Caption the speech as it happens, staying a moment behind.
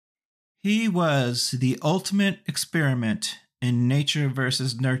He was the ultimate experiment in nature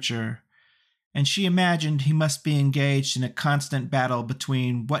versus nurture, and she imagined he must be engaged in a constant battle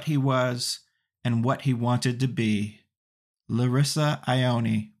between what he was and what he wanted to be. Larissa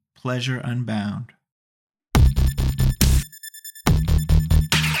Ione, Pleasure Unbound.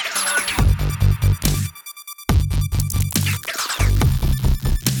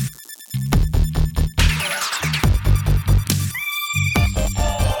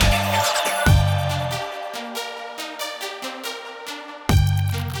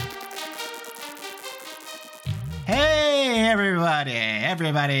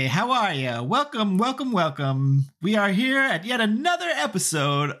 Everybody, how are you? Welcome. We are here at yet another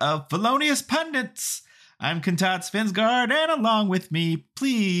episode of Felonious Pundits. I'm Kentad Svensgaard, and along with me,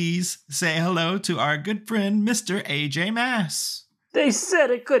 please say hello to our good friend, Mr. AJ Mass. They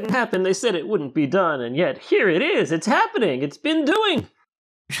said it couldn't happen. They said it wouldn't be done, and yet here it is. It's happening. It's been doing.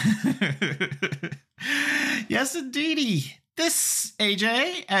 Yes, indeedy. This,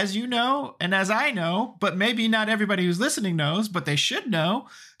 AJ, as you know, and as I know, but maybe not everybody who's listening knows, but they should know,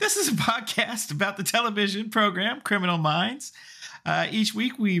 this is a podcast about the television program Criminal Minds. Each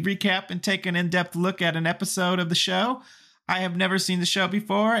week we recap and take an in-depth look at an episode of the show. I have never seen the show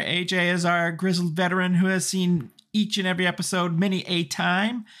before. AJ is our grizzled veteran who has seen each and every episode many a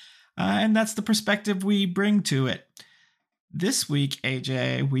time, and that's the perspective we bring to it. This week,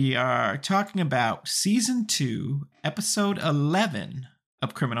 AJ, we are talking about Season 2, Episode 11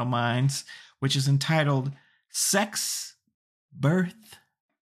 of Criminal Minds, which is entitled Sex, Birth,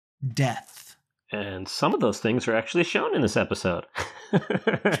 Death. And some of those things are actually shown in this episode.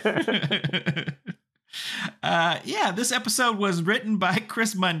 This episode was written by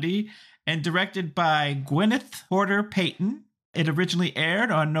Chris Mundy and directed by Gwyneth Porter Payton. It originally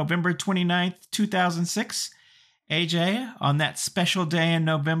aired on November 29th, 2006. AJ, on that special day in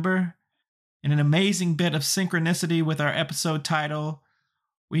November, in an amazing bit of synchronicity with our episode title,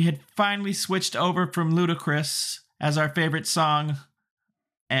 we had finally switched over from Ludacris as our favorite song,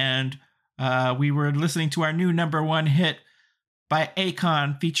 and we were listening to our new number one hit by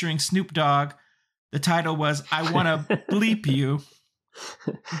Akon featuring Snoop Dogg. The title was I Wanna Bleep You.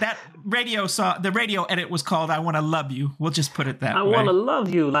 That radio song, the radio edit was called I Wanna Love You. We'll just put it that way. I wanna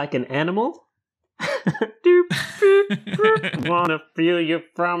love you like an animal. Wanna feel you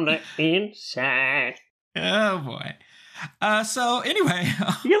from the inside. Oh boy. So anyway.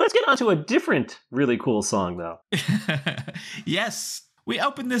 Let's get on to a different really cool song though. Yes. We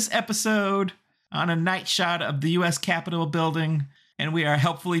open this episode on a night shot of the U.S. Capitol building, and we are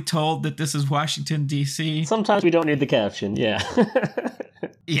helpfully told that this is Washington, D.C. Sometimes we don't need the caption, yeah.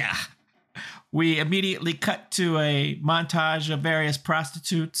 Yeah. We immediately cut to a montage of various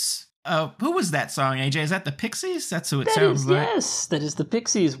prostitutes. Who was that song, AJ? Is that the Pixies? That's who it sounds like. Yes, that is the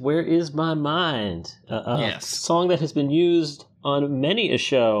Pixies. Where is my mind? Yes. A song that has been used on many a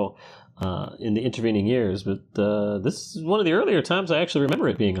show in the intervening years, but this is one of the earlier times I actually remember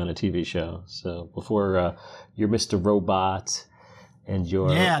it being on a TV show. So before your Mr. Robot and your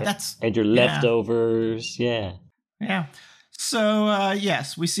leftovers, yeah. So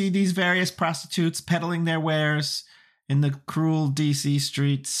yes, we see these various prostitutes peddling their wares in the cruel DC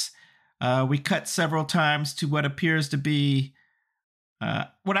streets. We cut several times to what appears to be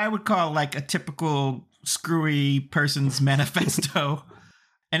what I would call like a typical screwy person's manifesto.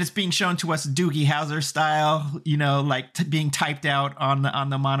 And it's being shown to us Doogie Howser style, like being typed out on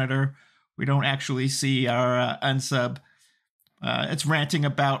the monitor. We don't actually see our unsub. It's ranting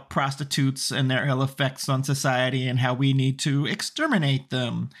about prostitutes and their ill effects on society and how we need to exterminate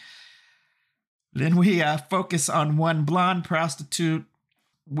them. Then we focus on one blonde prostitute.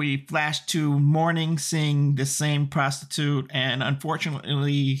 We flash to morning, seeing the same prostitute, and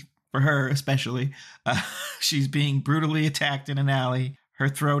unfortunately for her especially, she's being brutally attacked in an alley. Her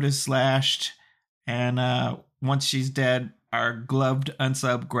throat is slashed, and once she's dead, our gloved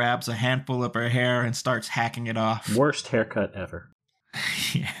unsub grabs a handful of her hair and starts hacking it off. Worst haircut ever.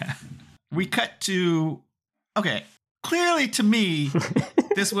 Yeah. We cut to... Okay, clearly to me,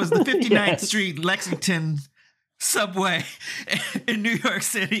 this was the 59th Street Lexington subway in New York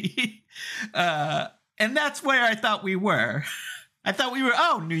City. And that's where I thought we were. I thought we were,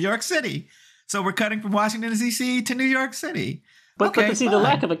 New York City. So we're cutting from Washington, D.C. to New York City. But the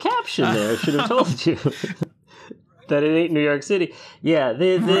lack of a caption there should have told you that it ain't New York City. Yeah,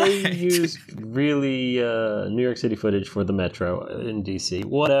 they use really New York City footage for the Metro in D.C.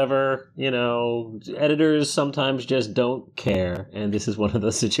 Whatever, editors sometimes just don't care, and this is one of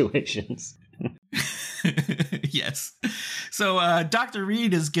those situations. Yes. So Dr.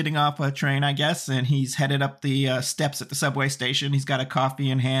 Reed is getting off a train, I guess, and he's headed up the steps at the subway station. He's got a coffee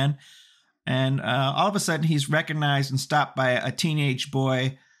in hand. And all of a sudden, he's recognized and stopped by a teenage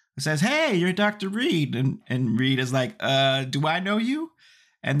boy who says, "Hey, you're Dr. Reed." And Reed is like, "Do I know you?"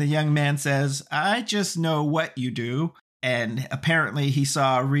 And the young man says, "I just know what you do." And apparently he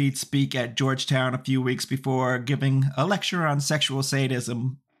saw Reed speak at Georgetown a few weeks before, giving a lecture on sexual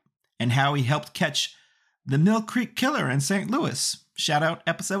sadism and how he helped catch the Mill Creek Killer in St. Louis. Shout out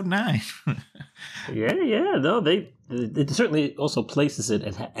episode 9. Yeah. No, it certainly also places it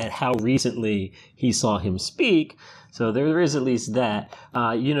at how recently he saw him speak. So there is at least that.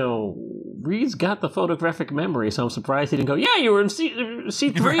 Reed's got the photographic memory, so I'm surprised he didn't go, "Yeah, you were in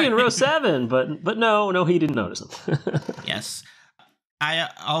C3 right. in row 7. But no, he didn't notice him. Yes. I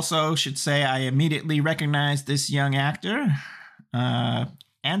also should say I immediately recognized this young actor,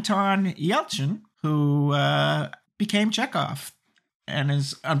 Anton Yelchin, who became Chekhov and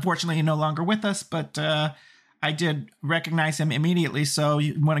is unfortunately no longer with us, but I did recognize him immediately. So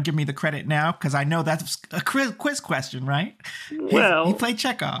you want to give me the credit now? Because I know that's a quiz question, right? Well, he played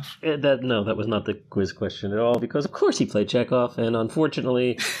Chekhov. That was not the quiz question at all, because of course he played Chekhov, and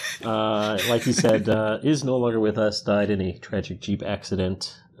unfortunately, like you said, is no longer with us, died in a tragic Jeep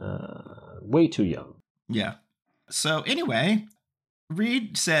accident, way too young. Yeah. So anyway,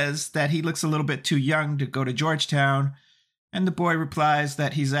 Reed says that he looks a little bit too young to go to Georgetown, and the boy replies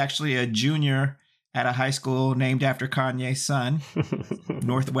that he's actually a junior at a high school named after Kanye's son,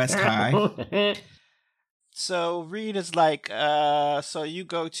 Northwest High. So Reed is like, so you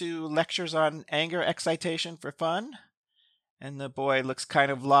go to lectures on anger excitation for fun? And the boy looks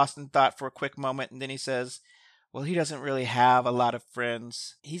kind of lost in thought for a quick moment, and then he says, well, he doesn't really have a lot of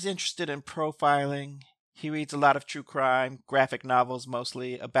friends. He's interested in profiling. He reads a lot of true crime, graphic novels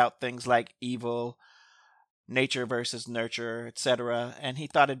mostly, about things like evil, nature versus nurture, etc. And he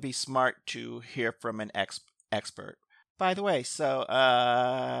thought it'd be smart to hear from an expert. By the way, so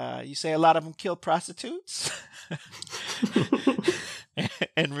you say a lot of them kill prostitutes?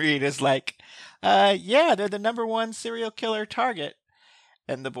 And Reed is like, yeah, they're the number one serial killer target.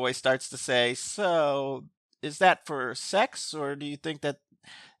 And the boy starts to say, so is that for sex, or do you think that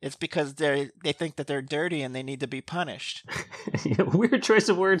it's because they think that they're dirty and they need to be punished? Weird choice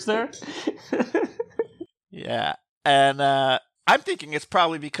of words there. Yeah, and I'm thinking it's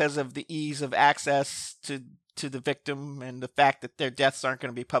probably because of the ease of access to the victim and the fact that their deaths aren't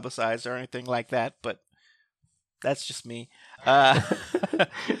going to be publicized or anything like that, but that's just me.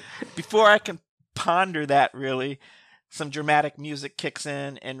 Before I can ponder that, really, some dramatic music kicks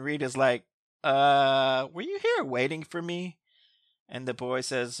in, and Rita's like, were you here waiting for me? And the boy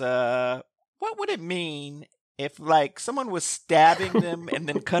says, what would it mean if, like, someone was stabbing them and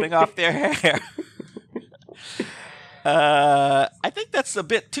then cutting off their hair? I think that's a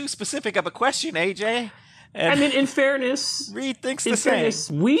bit too specific of a question, AJ. And I mean, in fairness, Reed thinks the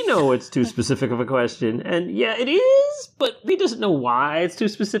same. We know it's too specific of a question, and yeah, it is, but Reed doesn't know why it's too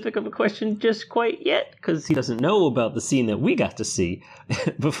specific of a question just quite yet, because he doesn't know about the scene that we got to see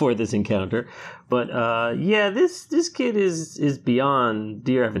before this encounter. But yeah, this kid is beyond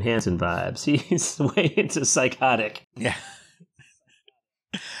Dear Evan Hansen vibes. He's way into psychotic. Yeah.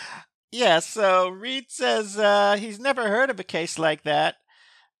 Yeah, so Reed says he's never heard of a case like that,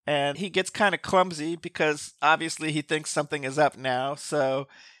 and he gets kind of clumsy because obviously he thinks something is up now. So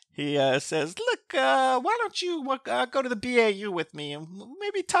he says, look, why don't you go to the BAU with me and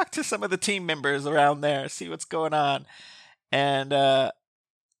maybe talk to some of the team members around there, see what's going on. And the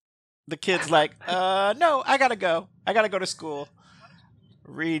kid's like, no, I gotta go to school.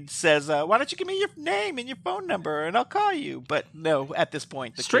 Reed says, why don't you give me your name and your phone number and I'll call you? But no, at this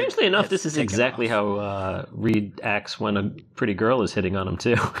point. Strangely enough, this is exactly how Reed acts when a pretty girl is hitting on him,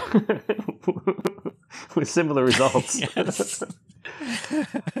 too. With similar results. Yes.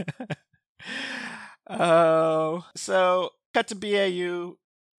 Oh, so cut to BAU.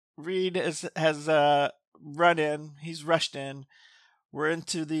 Reed has run in. He's rushed in. We're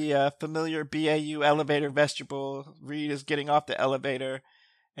into the familiar BAU elevator vestibule. Reed is getting off the elevator,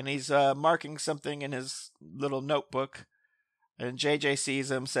 and he's marking something in his little notebook. And JJ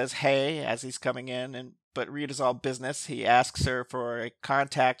sees him, says hey as he's coming in, but Reed is all business. He asks her for a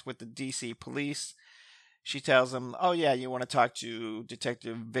contact with the DC police. She tells him, oh yeah, you want to talk to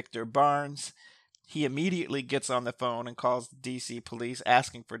Detective Victor Barnes. He immediately gets on the phone and calls the DC police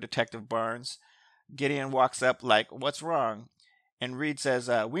asking for Detective Barnes. Gideon walks up like, what's wrong? And Reed says,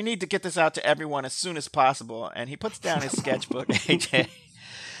 we need to get this out to everyone as soon as possible. And he puts down his sketchbook, AJ,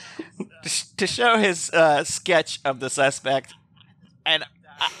 to show his sketch of the suspect. And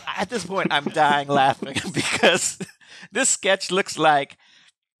at this point, I'm dying laughing because this sketch looks like,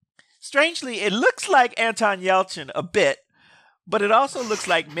 strangely, it looks like Anton Yelchin a bit, but it also looks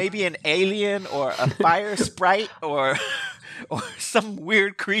like maybe an alien or a fire sprite or some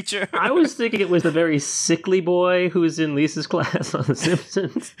weird creature. I was thinking it was the very sickly boy who's in Lisa's class on The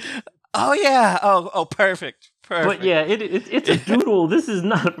Simpsons. Oh yeah. Oh, perfect. But yeah, it's a doodle. This is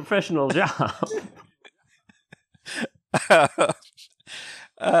not a professional job.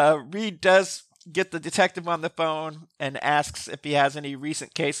 Reed does get the detective on the phone and asks if he has any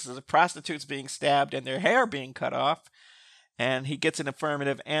recent cases of prostitutes being stabbed and their hair being cut off. And he gets an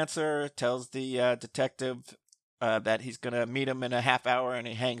affirmative answer, tells the detective that he's going to meet him in a half hour, and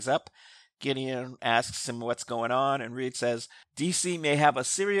he hangs up. Gideon asks him what's going on, and Reed says, DC may have a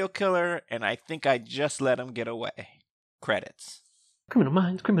serial killer, and I think I just let him get away. Credits. Criminal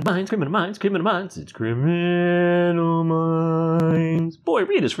Minds, Criminal Minds, Criminal Minds, Criminal Minds. It's Criminal Minds. Boy,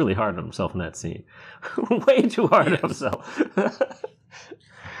 Reed is really hard on himself in that scene. Way too hard on himself.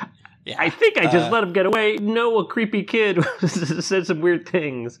 Yeah, I think I just let him get away. No, a creepy kid said some weird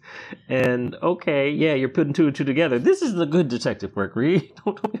things. And, okay, yeah, you're putting two and two together. This is the good detective work, Reed.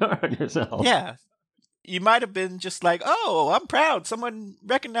 Don't be hard on yourself. Yeah. You might have been just like, oh, I'm proud. Someone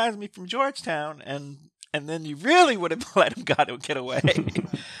recognized me from Georgetown. And then you really would have let him get away.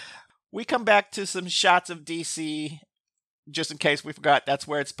 We come back to some shots of DC, just in case we forgot that's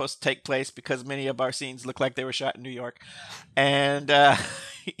where it's supposed to take place, because many of our scenes look like they were shot in New York. And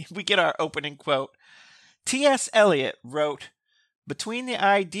we get our opening quote. T.S. Eliot wrote, "Between the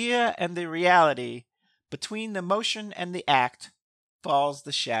idea and the reality, between the motion and the act, falls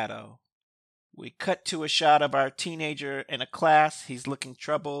the shadow." We cut to a shot of our teenager in a class. He's looking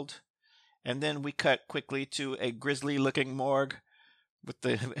troubled. And then we cut quickly to a grisly-looking morgue with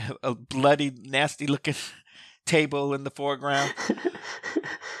a bloody, nasty-looking table in the foreground.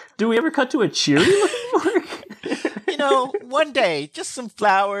 Do we ever cut to a cheery-looking morgue? You know, one day, just some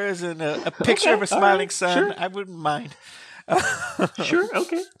flowers and a picture of a smiling sun. Sure. I wouldn't mind. Sure,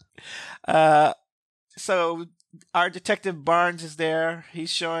 okay. So our detective Barnes is there.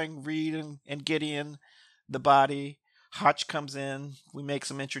 He's showing Reed and Gideon the body. Hotch comes in. We make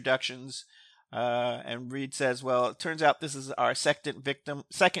some introductions. And Reed says, well, it turns out this is our second victim.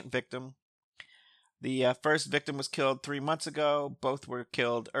 The first victim was killed 3 months ago. Both were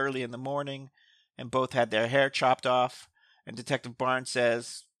killed early in the morning, and both had their hair chopped off. And Detective Barnes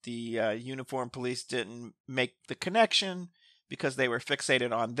says the uniformed police didn't make the connection because they were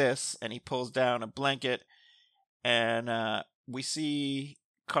fixated on this. And he pulls down a blanket, and we see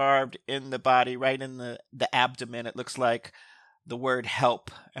carved in the body, right in the abdomen, it looks like the word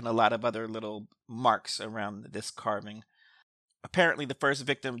help and a lot of other little marks around this carving. Apparently the first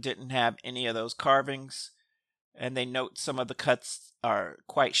victim didn't have any of those carvings, and they note some of the cuts are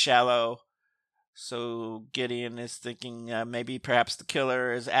quite shallow. So Gideon is thinking maybe perhaps the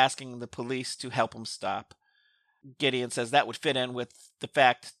killer is asking the police to help him stop. Gideon says that would fit in with the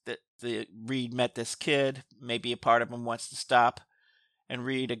fact that Reed met this kid. Maybe a part of him wants to stop. And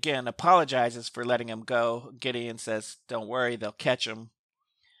Reed again apologizes for letting him go. Gideon says, don't worry, they'll catch him.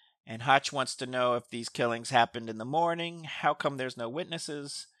 And Hotch wants to know if these killings happened in the morning. How come there's no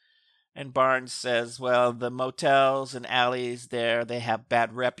witnesses? And Barnes says, well, the motels and alleys there, they have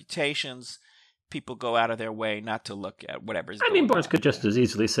bad reputations. People go out of their way not to look at whatever's going on. I mean, Barnes could just as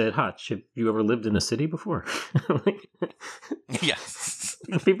easily say, Hotch, have you ever lived in a city before? Yes.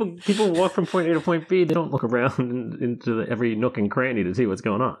 People walk from point A to point B. They don't look around into every nook and cranny to see what's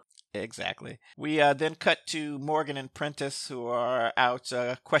going on. Exactly. We then cut to Morgan and Prentice, who are out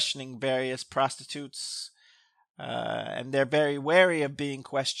questioning various prostitutes. And they're very wary of being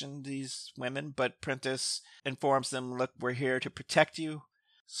questioned, these women. But Prentice informs them, look, we're here to protect you.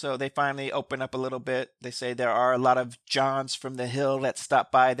 So they finally open up a little bit. They say there are a lot of Johns from the Hill that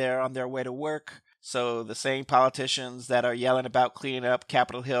stop by there on their way to work. So the same politicians that are yelling about cleaning up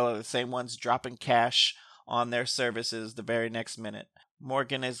Capitol Hill are the same ones dropping cash on their services the very next minute.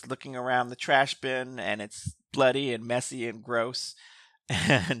 Morgan is looking around the trash bin, and it's bloody and messy and gross.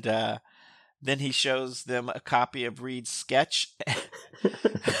 And then he shows them a copy of Reed's sketch.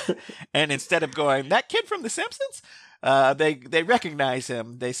 And instead of going, that kid from The Simpsons? They recognize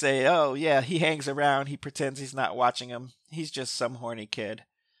him. They say, oh, yeah, he hangs around. He pretends he's not watching him. He's just some horny kid.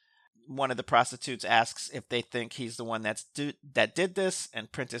 One of the prostitutes asks if they think he's the one that did this,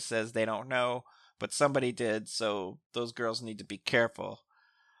 and Prentice says they don't know, but somebody did, so those girls need to be careful.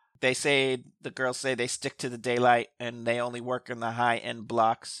 The girls say they stick to the daylight, and they only work in the high-end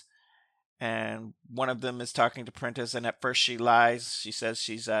blocks. And one of them is talking to Prentice, and at first she lies. She says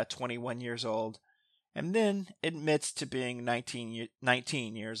she's 21 years old. And then admits to being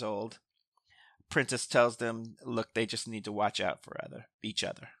 19 years old. Prentice tells them, look, they just need to watch out for each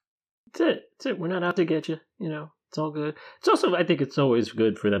other. That's it. We're not out to get you. It's all good. It's also, I think it's always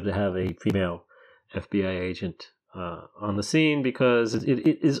good for them to have a female FBI agent on the scene, because it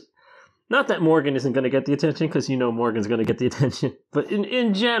is not that Morgan isn't going to get the attention, because Morgan's going to get the attention, but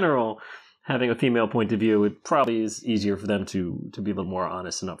in general, having a female point of view, it probably is easier for them to be a little more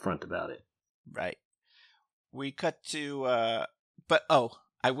honest and upfront about it. Right. We cut to, I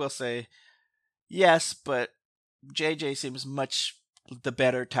will say, yes, but JJ seems much the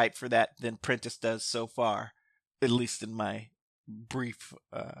better type for that than Prentice does so far, at least in my brief.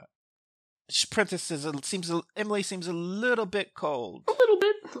 Prentice Emily seems a little bit cold, a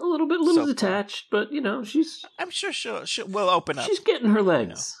little bit so detached, but she's. I'm sure she will open up. She's getting her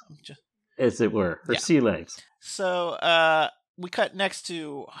legs, as it were, her sea legs. So we cut next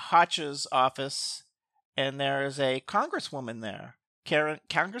to Hotch's office, and there is a congresswoman there,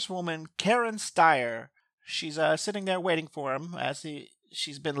 Congresswoman Karen Steyer. She's sitting there waiting for him as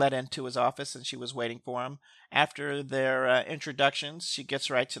she's been let into his office, and she was waiting for him. After their introductions, she gets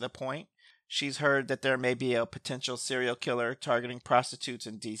right to the point. She's heard that there may be a potential serial killer targeting prostitutes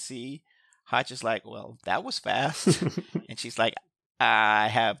in D.C. Hotch is like, well, that was fast. And she's like, I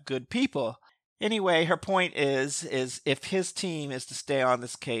have good people. Anyway, her point is if his team is to stay on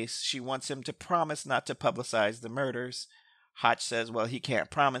this case, she wants him to promise not to publicize the murders. Hotch says, well, he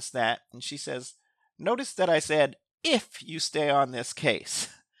can't promise that. And she says, notice that I said, if you stay on this case.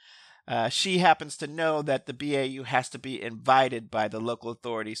 She happens to know that the BAU has to be invited by the local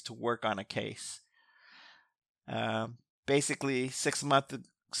authorities to work on a case. Basically, 6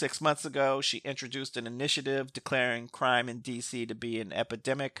 months ago, she introduced an initiative declaring crime in D.C. to be an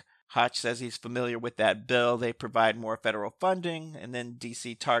epidemic. Hotch says he's familiar with that bill. They provide more federal funding, and then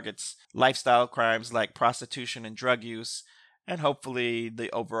D.C. targets lifestyle crimes like prostitution and drug use, and hopefully the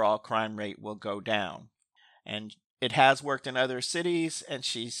overall crime rate will go down. And it has worked in other cities, and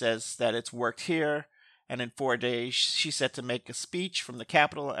she says that it's worked here. And in 4 days, she's set to make a speech from the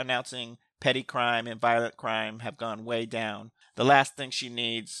Capitol announcing petty crime and violent crime have gone way down. The last thing she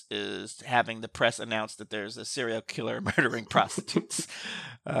needs is having the press announce that there's a serial killer murdering prostitutes.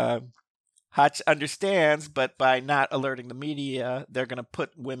 Hotch understands, but by not alerting the media, they're going to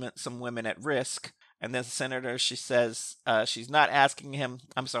put some women at risk. And then the senator, she says she's not asking him.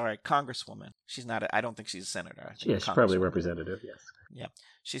 I'm sorry, Congresswoman. She's not. I don't think she's a senator. She's probably a representative. Yes. Yeah.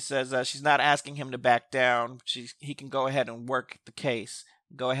 She says she's not asking him to back down. He can go ahead and work the case.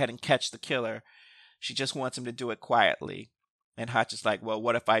 Go ahead and catch the killer. She just wants him to do it quietly. And Hotch is like, well,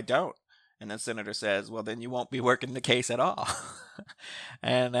 what if I don't? And the senator says, well, then you won't be working the case at all.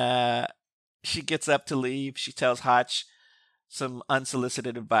 And she gets up to leave. She tells Hotch some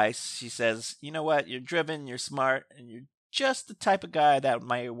unsolicited advice. She says, you know what? You're driven, you're smart, and you're just the type of guy that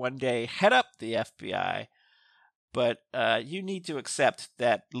might one day head up the FBI. But you need to accept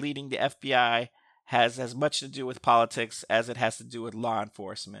that leading the FBI has as much to do with politics as it has to do with law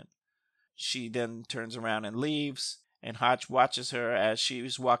enforcement. She then turns around and leaves, and Hotch watches her as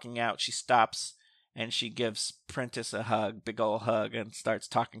she's walking out. She stops, and she gives Prentice a hug, big ol' hug, and starts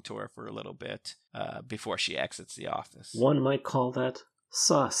talking to her for a little bit before she exits the office. One might call that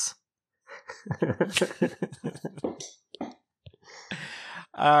sus.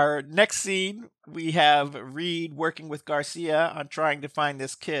 Our next scene, we have Reed working with Garcia on trying to find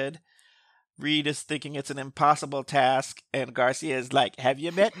this kid. Reed is thinking it's an impossible task, and Garcia is like, have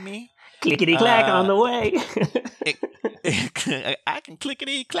you met me? Clickety-clack on the way. I can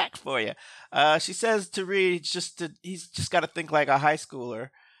clickety-clack for you. She says to Reed, he's just got to think like a high schooler.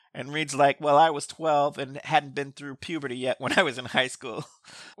 And Reed's like, well, I was 12 and hadn't been through puberty yet when I was in high school.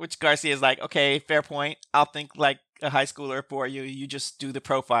 Which Garcia's like, okay, fair point. I'll think like a high schooler for you. You just do the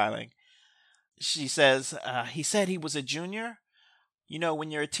profiling. She says, he said he was a junior. You know,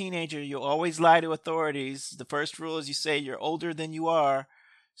 when you're a teenager, you always lie to authorities. The first rule is you say you're older than you are.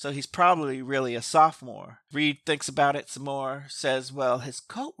 So he's probably really a sophomore. Reed thinks about it some more, says, well, his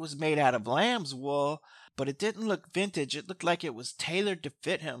coat was made out of lamb's wool, but it didn't look vintage. It looked like it was tailored to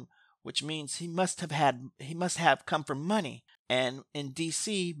fit him, which means he must have come from money. And in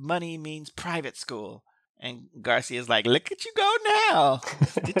D.C., money means private school. And Garcia's like, look at you go now,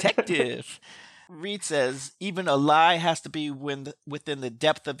 detective. Reed says, even a lie has to be within the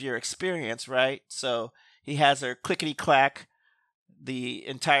depth of your experience, right? So he has her clickety-clack the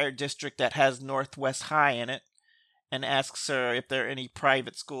entire district that has Northwest High in it, and asks her if there are any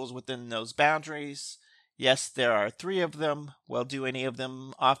private schools within those boundaries. Yes, there are 3 of them. Well, do any of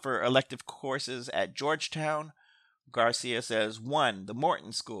them offer elective courses at Georgetown? Garcia says 1, the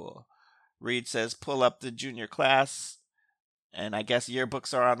Morton School. Reed says pull up the junior class, and I guess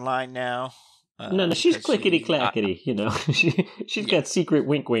yearbooks are online now. No, she's clickety-clackety, she's got secret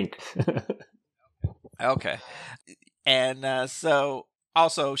wink-wink. Okay. And so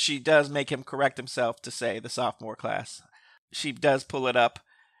also she does make him correct himself to say the sophomore class. She does pull it up,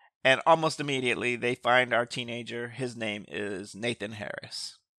 and almost immediately they find our teenager. His name is Nathan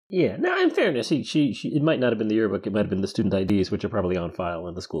Harris. Yeah. Now, in fairness, she it might not have been the yearbook. It might have been the student IDs, which are probably on file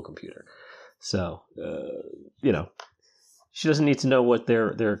on the school computer. So, she doesn't need to know what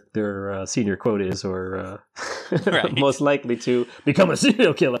their senior quote is, or Right. most likely to become a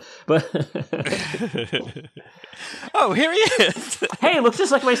serial killer. But oh, here he is. hey, looks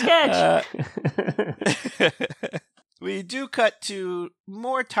just like my sketch. We do cut to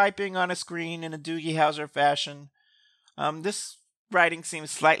more typing on a screen in a Doogie Howser fashion. This writing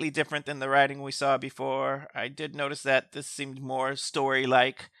seems slightly different than the writing we saw before. I did notice that this seemed more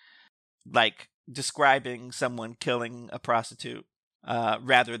story-like, like describing someone killing a prostitute,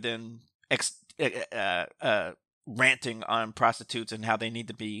 rather than ranting on prostitutes and how they need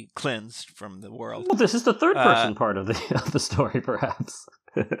to be cleansed from the world. Well, this is the third person part of the story, perhaps.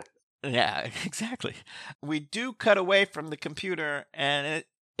 Yeah, exactly. We do cut away from the computer, and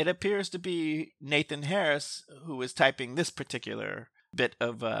it appears to be Nathan Harris who is typing this particular bit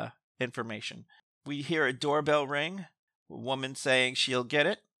of information. We hear a doorbell ring, a woman saying she'll get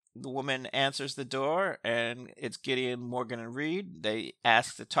it. The woman answers the door, and it's Gideon, Morgan, and Reed. They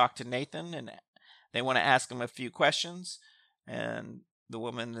ask to talk to Nathan, and they want to ask him a few questions. And the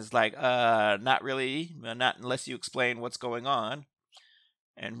woman is like, not really, not unless you explain what's going on.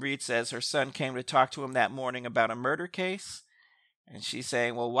 And Reed says her son came to talk to him that morning about a murder case. And she's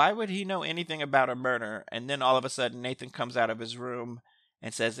saying, well, why would he know anything about a murder? And then all of a sudden, Nathan comes out of his room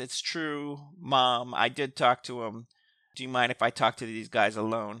and says, it's true, Mom, I did talk to him. Do you mind if I talk to these guys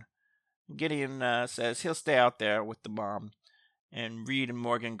alone? Gideon says he'll stay out there with the mom. And Reed and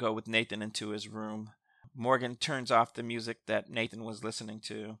Morgan go with Nathan into his room. Morgan turns off the music that Nathan was listening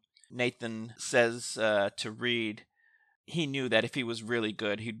to. Nathan says to Reed he knew that if he was really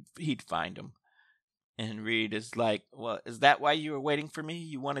good, he'd find him. And Reed is like, well, is that why you were waiting for me?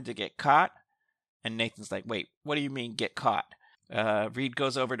 You wanted to get caught? And Nathan's like, wait, what do you mean get caught? Reed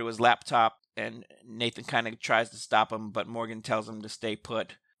goes over to his laptop, and Nathan kind of tries to stop him, but Morgan tells him to stay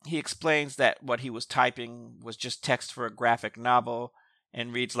put. He explains that what he was typing was just text for a graphic novel,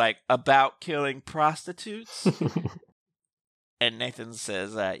 and Reed's like, about killing prostitutes? And Nathan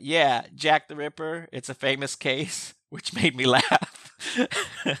says, yeah, Jack the Ripper, it's a famous case, which made me laugh.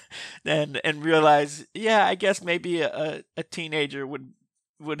 and realize, yeah, I guess maybe a teenager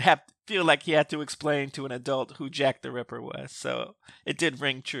would have feel like he had to explain to an adult who Jack the Ripper was. So it did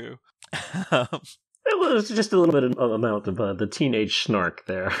ring true. It was just a little bit of amount of the teenage snark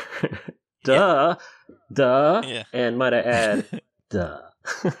there. Duh. Yeah. And might I add, duh.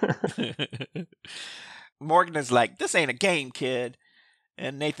 Morgan is like, this ain't a game, kid.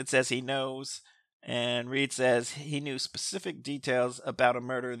 And Nathan says he knows. And Reed says he knew specific details about a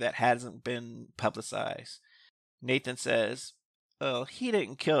murder that hasn't been publicized. Nathan says, well, he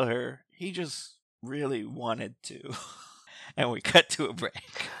didn't kill her. He just really wanted to. And we cut to a break.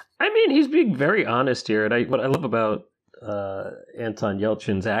 I mean, he's being very honest here. And what I love about Anton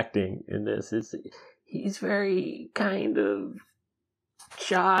Yelchin's acting in this is he's very kind of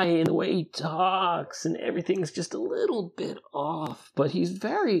shy in the way he talks, and everything's just a little bit off. But he's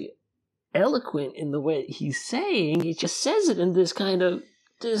very eloquent in the way he's saying. He just says it in this kind of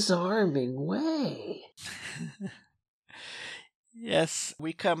disarming way. Yes,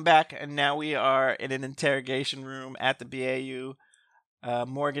 we come back, and now we are in an interrogation room at the BAU.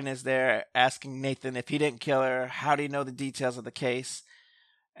 Morgan is there asking Nathan if he didn't kill her, how do you know the details of the case?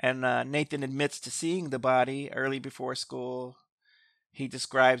 And Nathan admits to seeing the body early before school. He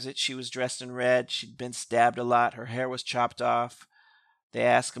describes it. She was dressed in red. She'd been stabbed a lot. Her hair was chopped off. They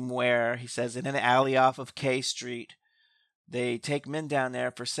ask him where. He says in an alley off of K Street. They take men down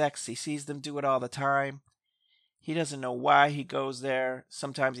there for sex. He sees them do it all the time. He doesn't know why he goes there.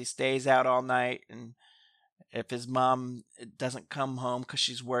 Sometimes he stays out all night, and if his mom doesn't come home because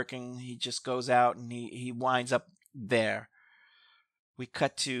she's working, he just goes out and he winds up there. We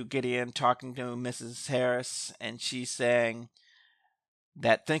cut to Gideon talking to Mrs. Harris, and she's saying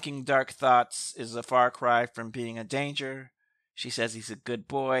that thinking dark thoughts is a far cry from being a danger. She says he's a good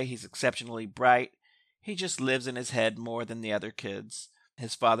boy, he's exceptionally bright. He just lives in his head more than the other kids.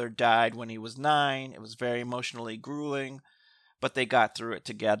 His father died when he was 9. It was very emotionally grueling, but they got through it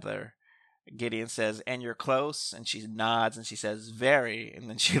together. Gideon says, and you're close? And she nods and she says, very. And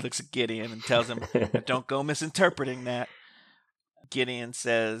then she looks at Gideon and tells him, don't go misinterpreting that. Gideon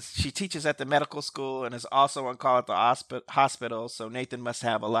says she teaches at the medical school and is also on call at the hospital, so Nathan must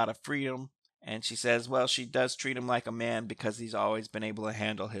have a lot of freedom. And she says, well, she does treat him like a man because he's always been able to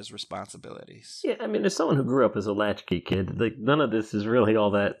handle his responsibilities. Yeah, I mean, as someone who grew up as a latchkey kid, like none of this is really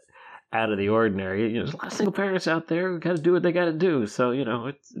all that out of the ordinary. You know, there's a lot of single parents out there who got to do what they got to do. So, you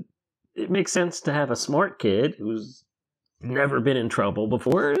know, it makes sense to have a smart kid who's never been in trouble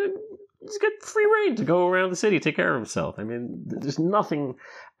before. He's got free reign to go around the city, take care of himself. I mean, there's nothing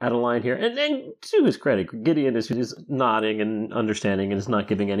out of line here. And to his credit, Gideon is just nodding and understanding and is not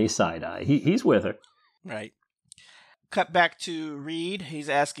giving any side eye. He's with her. Right. Cut back to Reed. He's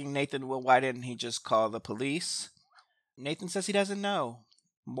asking Nathan, well, why didn't he just call the police? Nathan says he doesn't know.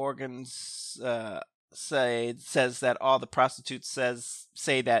 Morgan says that all the prostitutes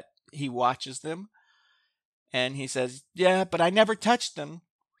say that he watches them. And he says, yeah, but I never touched them.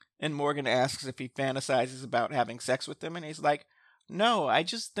 And Morgan asks if he fantasizes about having sex with them. And he's like, no, I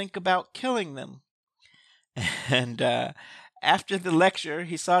just think about killing them. And after the lecture,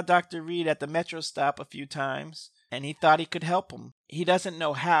 he saw Dr. Reed at the metro stop a few times. And he thought he could help him. He doesn't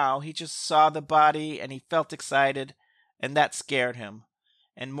know how. He just saw the body and he felt excited. And that scared him.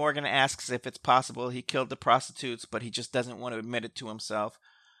 And Morgan asks if it's possible he killed the prostitutes, but he just doesn't want to admit it to himself.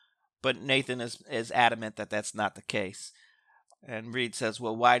 But Nathan is adamant that that's not the case. And Reed says,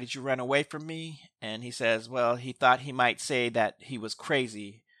 well, why did you run away from me? And he says, well, he thought he might say that he was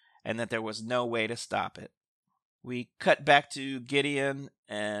crazy and that there was no way to stop it. We cut back to Gideon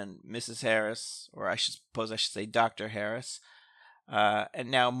and Mrs. Harris, or I suppose I should say Dr. Harris.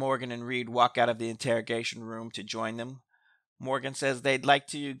 And now Morgan and Reed walk out of the interrogation room to join them. Morgan says they'd like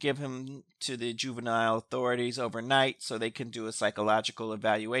to give him to the juvenile authorities overnight so they can do a psychological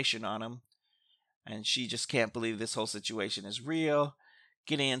evaluation on him. And she just can't believe this whole situation is real.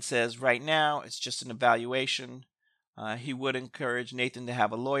 Gideon says right now it's just an evaluation. He would encourage Nathan to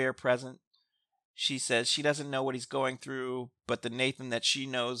have a lawyer present. She says she doesn't know what he's going through, but the Nathan that she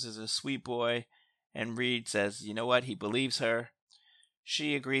knows is a sweet boy. And Reed says, you know what, he believes her.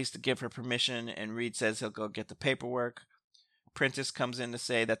 She agrees to give her permission, and Reed says he'll go get the paperwork. Prentice comes in to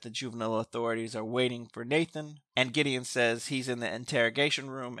say that the juvenile authorities are waiting for Nathan, and Gideon says he's in the interrogation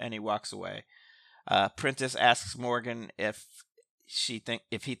room, and he walks away. Prentice asks Morgan if he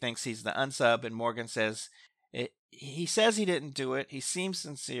thinks he's the unsub, and Morgan says he says he didn't do it. He seems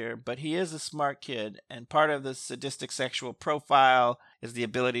sincere, but he is a smart kid, and part of the sadistic sexual profile is the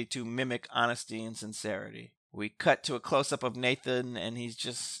ability to mimic honesty and sincerity. We cut to a close-up of Nathan, and he's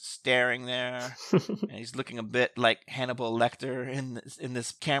just staring there, and he's looking a bit like Hannibal Lecter in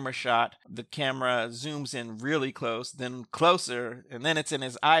this camera shot. The camera zooms in really close, then closer, and then it's in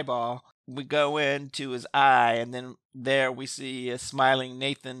his eyeball. We go into his eye, and then there we see a smiling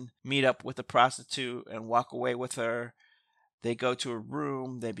Nathan meet up with a prostitute and walk away with her. They go to a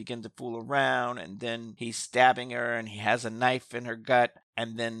room, they begin to fool around, and then he's stabbing her, and he has a knife in her gut,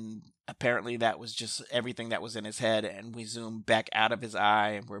 and then apparently that was just everything that was in his head, and we zoom back out of his eye,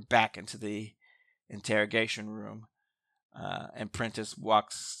 and we're back into the interrogation room. And Prentice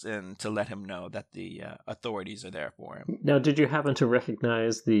walks in to let him know that the authorities are there for him. Now, did you happen to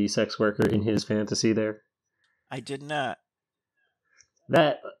recognize the sex worker in his fantasy there? I did not.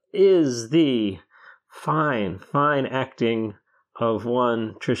 That is the fine acting of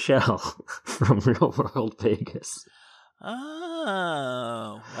one Trishelle from Real World Vegas.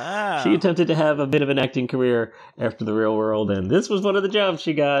 Oh, wow. She attempted to have a bit of an acting career after the Real World, and this was one of the jobs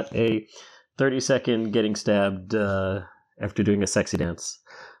she got, a 30-second getting stabbed after doing a sexy dance.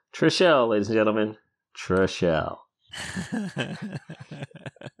 Trishelle, ladies and gentlemen. Trishelle.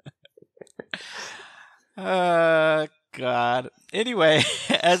 God. Anyway,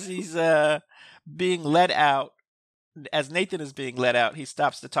 as he's being let out, as Nathan is being let out, he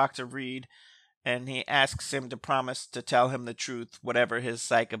stops to talk to Reed, and he asks him to promise to tell him the truth, whatever his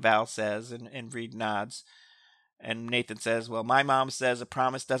psych eval says, and Reed nods. And Nathan says, well, my mom says a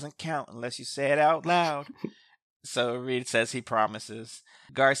promise doesn't count unless you say it out loud. So Reed says he promises.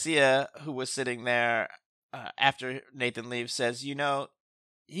 Garcia, who was sitting there after Nathan leaves, says, you know,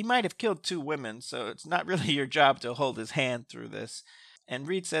 he might have killed 2 women, so it's not really your job to hold his hand through this. And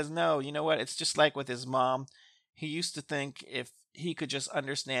Reed says, no, you know what? It's just like with his mom. He used to think if he could just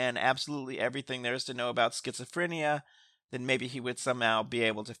understand absolutely everything there is to know about schizophrenia, then maybe he would somehow be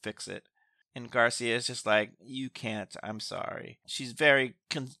able to fix it. And Garcia is just like, you can't, I'm sorry. She's very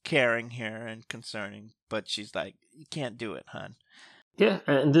caring here and concerning, but she's like, you can't do it, hon. Yeah,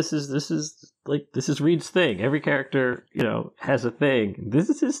 and this is Reed's thing. Every character, has a thing. This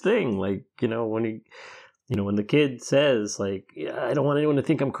is his thing. Like, when the kid says, like, yeah, I don't want anyone to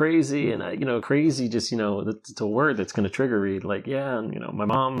think I'm crazy, and crazy just, it's a word that's going to trigger Reed. Like, yeah, and my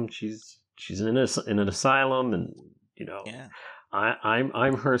mom, she's in an asylum, and yeah.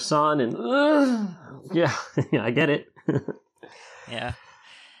 I'm her son, and yeah, I get it. Yeah.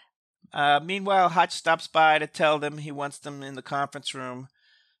 Meanwhile, Hotch stops by to tell them he wants them in the conference room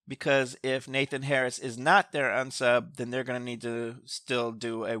because if Nathan Harris is not their unsub, then they're going to need to still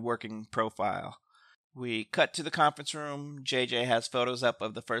do a working profile. We cut to the conference room. JJ has photos up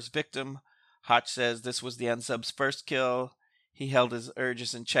of the first victim. Hotch says this was the unsub's first kill. He held his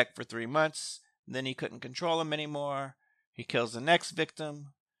urges in check for 3 months. Then he couldn't control them anymore. He kills the next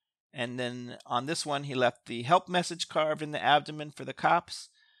victim. And then on this one, he left the help message carved in the abdomen for the cops.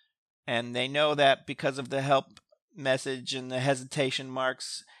 And they know that because of the help message and the hesitation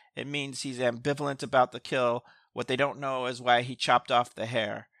marks, it means he's ambivalent about the kill. What they don't know is why he chopped off the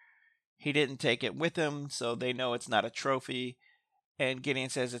hair. He didn't take it with him, so they know it's not a trophy. And Gideon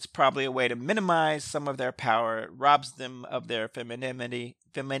says it's probably a way to minimize some of their power. It robs them of their femininity.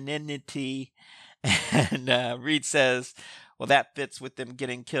 And Reed says, well, that fits with them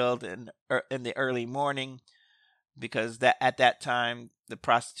getting killed in the early morning, because at that time the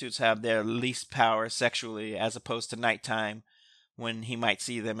prostitutes have their least power sexually, as opposed to nighttime when he might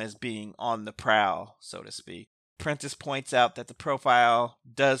see them as being on the prowl, so to speak. Prentice points out that the profile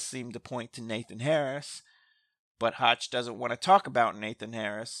does seem to point to Nathan Harris, but Hotch doesn't want to talk about Nathan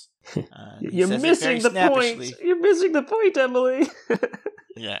Harris. You're missing the point. You're missing the point, Emily.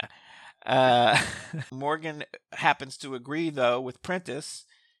 Yeah. Morgan happens to agree, though, with Prentice.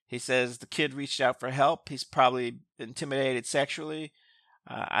 He says the kid reached out for help. He's probably intimidated sexually.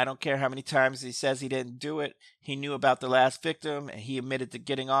 I don't care how many times he says he didn't do it. He knew about the last victim, and he admitted to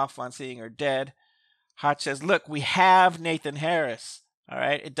getting off on seeing her dead. Hotch says, look, we have Nathan Harris. All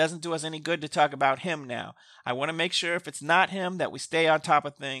right? It doesn't do us any good to talk about him now. I want to make sure if it's not him that we stay on top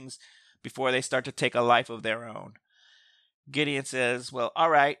of things before they start to take a life of their own. Gideon says, well, all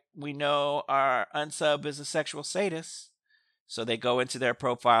right, we know our unsub is a sexual sadist. So they go into their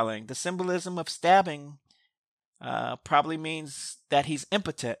profiling. The symbolism of stabbing probably means that he's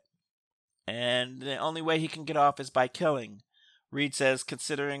impotent, and the only way he can get off is by killing. Reed says,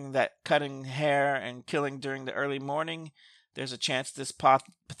 considering that cutting hair and killing during the early morning, there's a chance this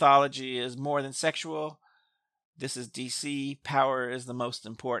pathology is more than sexual. This is DC. Power is the most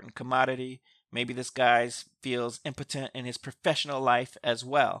important commodity. Maybe this guy feels impotent in his professional life as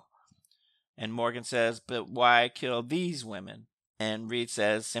well. And Morgan says, but why kill these women? And Reed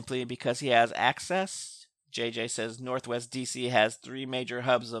says, simply because he has access. JJ says, Northwest DC has 3 major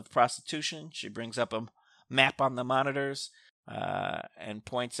hubs of prostitution. She brings up a map on the monitors and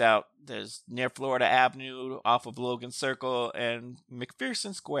points out there's near Florida Avenue, off of Logan Circle, and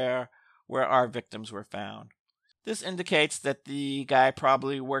McPherson Square, where our victims were found. This indicates that the guy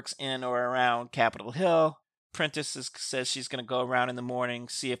probably works in or around Capitol Hill. Prentice says she's going to go around in the morning,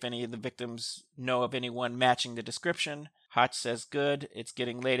 see if any of the victims know of anyone matching the description. Hotch says, good, it's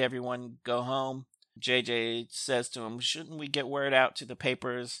getting late, everyone go home. JJ says to him, shouldn't we get word out to the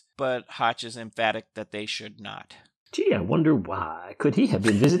papers? But Hotch is emphatic that they should not. Gee, I wonder why. Could he have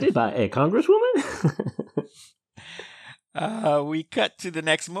been visited by a congresswoman? We cut to the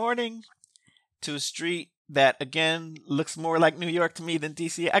next morning to a street that, again, looks more like New York to me than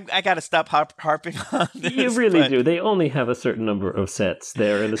DC. I got to stop harping on this. You really do. They only have a certain number of sets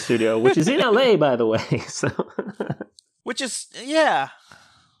there in the studio, which is in LA, by the way. So, which is, yeah.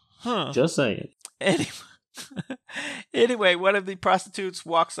 Huh. Just saying. Anyway, one of the prostitutes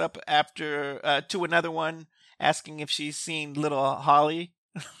walks up after to another one, asking if she's seen Little Holly.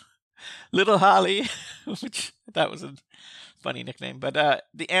 Little Holly, which I thought was a funny nickname. But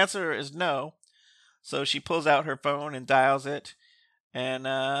the answer is no. So she pulls out her phone and dials it.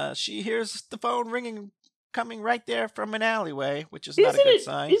 And she hears the phone ringing, coming right there from an alleyway, which is not a good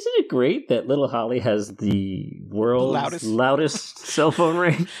sign. Isn't it great that Little Holly has the world's loudest cell phone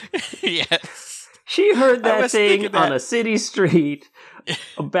ring? Yes. She heard that thing on a city street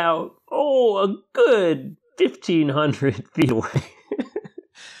about, a good 1,500 feet away.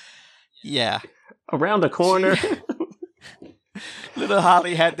 Yeah. Around a corner. Little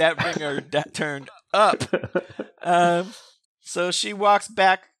Holly had that ringer turned up. So she walks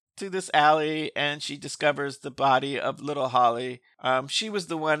back to this alley and she discovers the body of Little Holly. She was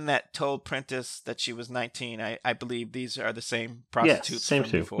the one that told Prentice that she was 19. I believe these are the same prostitutes from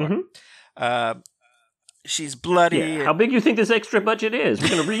before. Mm-hmm. She's bloody. Yeah. How big do you think this extra budget is? We're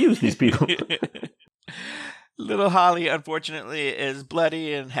going to reuse these people. Little Holly, unfortunately, is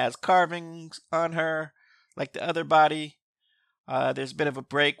bloody and has carvings on her, like the other body. There's a bit of a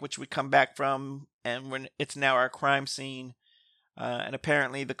break, which we come back from, and when it's now our crime scene. And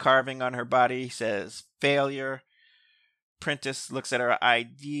apparently the carving on her body says failure. Prentice looks at her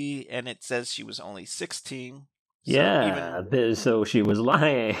ID, and it says she was only 16. So she was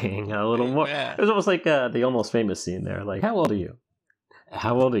lying a little more. Yeah. It was almost like the Almost Famous scene there. Like, how old are you?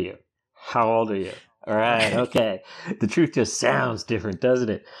 How old are you? How old are you? All right, okay. The truth just sounds different, doesn't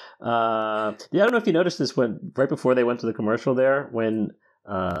it? I don't know if you noticed this when right before they went to the commercial there, when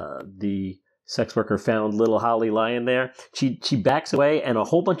the sex worker found little Holly lying there, she backs away and a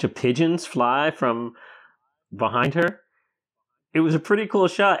whole bunch of pigeons fly from behind her. It was a pretty cool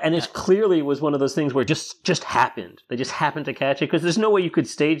shot, and it clearly was one of those things where it just happened. They just happened to catch it, because there's no way you could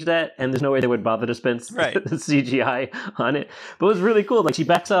stage that, and there's no way they would bother to spend the CGI on it. But it was really cool. Like, she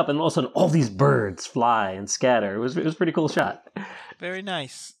backs up, and all of a sudden, all these birds fly and scatter. It was a pretty cool shot. Very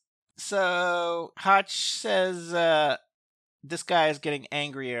nice. So, Hotch says this guy is getting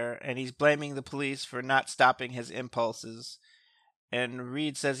angrier, and he's blaming the police for not stopping his impulses. And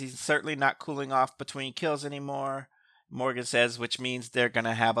Reed says he's certainly not cooling off between kills anymore. Morgan says, which means they're going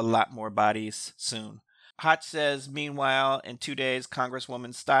to have a lot more bodies soon. Hotch says, meanwhile, in 2 days,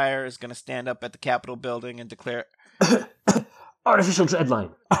 Congresswoman Steyer is going to stand up at the Capitol building and declare... Artificial deadline.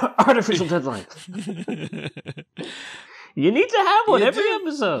 Artificial deadline. You need to have one every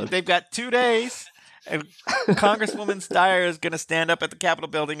episode. They've got 2 days, and Congresswoman Steyer is going to stand up at the Capitol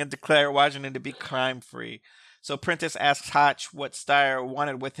building and declare Washington to be crime-free. So Prentice asks Hotch what Steyer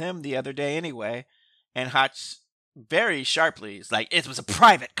wanted with him the other day anyway, and Hotch... very sharply, it's like, it was a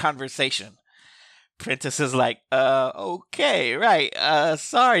private conversation. Prentice is like, okay, right,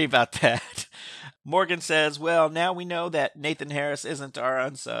 sorry about that. Morgan says, well, now we know that Nathan Harris isn't our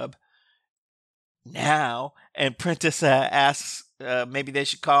unsub. Now, and Prentice asks, maybe they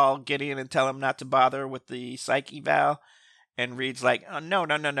should call Gideon and tell him not to bother with the psych eval. And Reed's like, oh,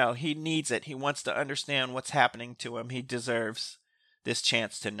 no, he needs it. He wants to understand what's happening to him. He deserves this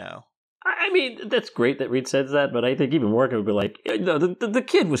chance to know. I mean, that's great that Reed says that, but I think even Morgan would be like, no, the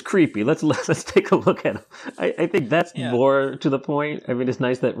kid was creepy. Let's take a look at him. I think that's more to the point. I mean, it's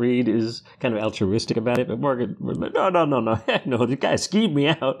nice that Reed is kind of altruistic about it, but Morgan was like, no, the guy schemed me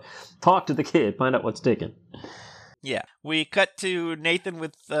out. Talk to the kid, find out what's sticking. Yeah. We cut to Nathan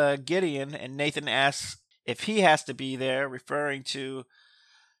with Gideon, and Nathan asks if he has to be there, referring to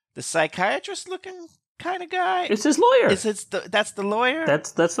the psychiatrist-looking kind of guy. It's his lawyer. That's the lawyer?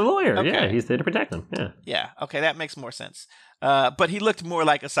 That's the lawyer. Okay. Yeah, he's there to protect him. Yeah. Yeah. Okay, that makes more sense. But he looked more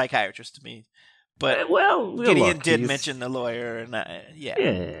like a psychiatrist to me. But Gideon did mention the lawyer, and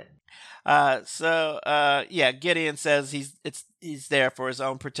yeah. Yeah. Gideon says he's there for his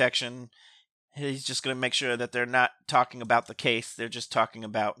own protection. He's just going to make sure that they're not talking about the case. They're just talking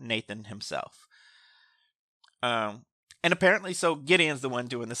about Nathan himself. And apparently, so Gideon's the one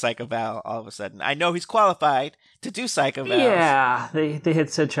doing the psych eval all of a sudden. I know he's qualified to do psych evals. Yeah, they had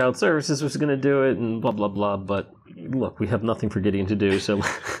said Child Services was going to do it and blah, blah, blah. But look, we have nothing for Gideon to do, so...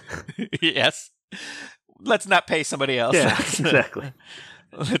 Yes. Let's not pay somebody else. Yeah, exactly.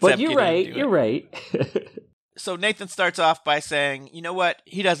 But you're right. So Nathan starts off by saying, you know what?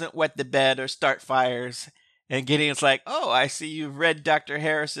 He doesn't wet the bed or start fires. And Gideon's like, oh, I see you've read Dr.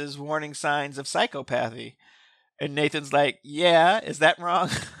 Harris's warning signs of psychopathy. And Nathan's like, yeah, is that wrong?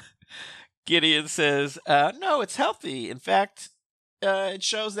 Gideon says, no, it's healthy. In fact, it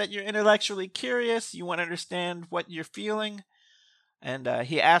shows that you're intellectually curious. You want to understand what you're feeling. And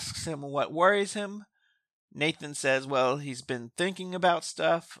he asks him what worries him. Nathan says, well, he's been thinking about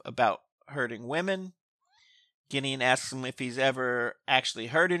stuff, about hurting women. Gideon asks him if he's ever actually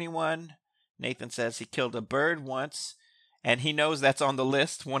hurt anyone. Nathan says he killed a bird once. And he knows that's on the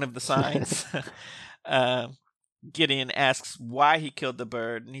list, one of the signs. Gideon asks why he killed the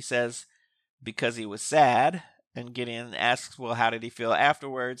bird, and he says, because he was sad. And Gideon asks, well, how did he feel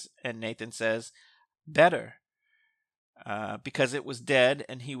afterwards? And Nathan says, better, because it was dead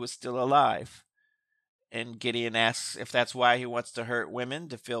and he was still alive. And Gideon asks if that's why he wants to hurt women,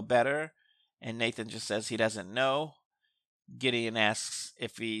 to feel better. And Nathan just says he doesn't know. Gideon asks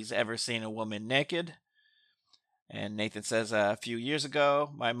if he's ever seen a woman naked. And Nathan says, a few years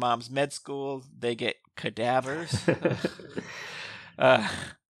ago, my mom's med school, they get cadavers.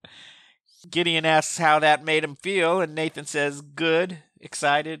 Gideon asks how that made him feel, and Nathan says, good,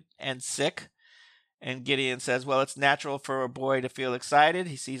 excited, and sick. And Gideon says, well, it's natural for a boy to feel excited.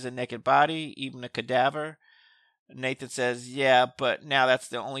 He sees a naked body, even a cadaver. Nathan says, yeah, but now that's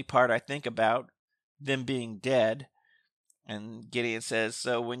the only part I think about, them being dead. And Gideon says,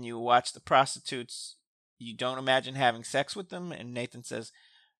 so when you watch the prostitutes, you don't imagine having sex with them? And Nathan says,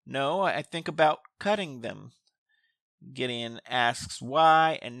 no, I think about cutting them. Gideon asks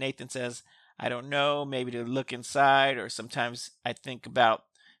why, and Nathan says, I don't know, maybe to look inside, or sometimes I think about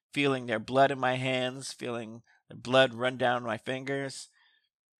feeling their blood in my hands, feeling the blood run down my fingers.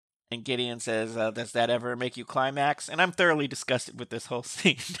 And Gideon says, does that ever make you climax? And I'm thoroughly disgusted with this whole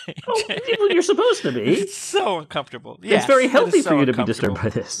scene. Oh, well, you're supposed to be. It's so uncomfortable. It's very healthy for you to be disturbed by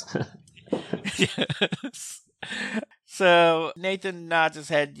this. Yes. So Nathan nods his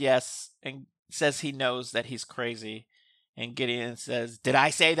head yes and says he knows that he's crazy. And Gideon says, did I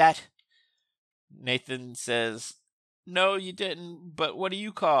say that? Nathan says, no, you didn't. But what do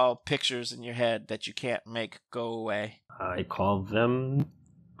you call pictures in your head that you can't make go away? I call them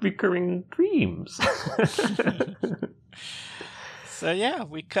recurring dreams. So yeah,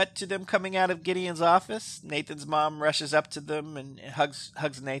 we cut to them coming out of Gideon's office. Nathan's mom rushes up to them and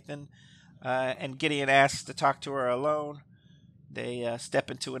hugs Nathan. And Gideon asks to talk to her alone. They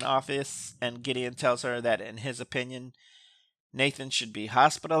step into an office, and Gideon tells her that, in his opinion, Nathan should be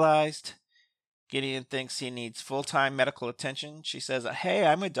hospitalized. Gideon thinks he needs full-time medical attention. She says, hey,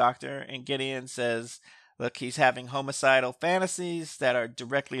 I'm a doctor. And Gideon says, look, he's having homicidal fantasies that are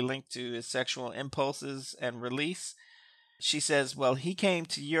directly linked to his sexual impulses and release. She says, well, he came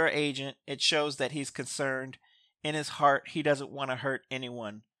to your agent. It shows that he's concerned. In his heart, he doesn't want to hurt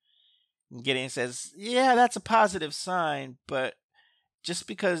anyone. And Gideon says, yeah, that's a positive sign, but just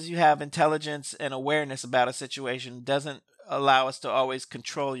because you have intelligence and awareness about a situation doesn't allow us to always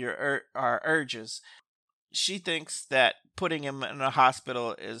control our urges. She thinks that putting him in a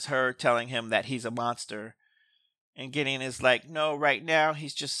hospital is her telling him that he's a monster. And Gideon is like, no, right now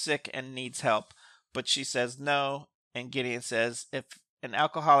he's just sick and needs help. But she says no. And Gideon says, if an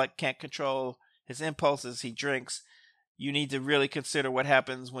alcoholic can't control his impulses, he drinks. You need to really consider what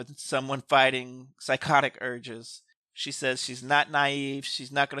happens with someone fighting psychotic urges. She says she's not naive.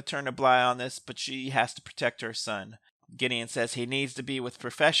 She's not going to turn a blind on this, but she has to protect her son. Gideon says he needs to be with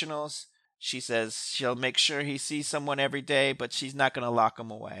professionals. She says she'll make sure he sees someone every day, but she's not going to lock him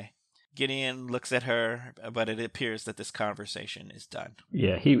away. Gideon looks at her, but it appears that this conversation is done.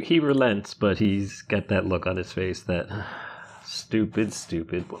 Yeah, he relents, but he's got that look on his face that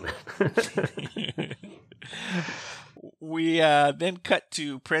stupid woman. We then cut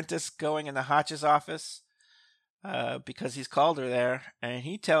to Prentice going in the Hotch's office because he's called her there, and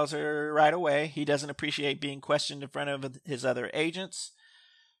he tells her right away he doesn't appreciate being questioned in front of his other agents.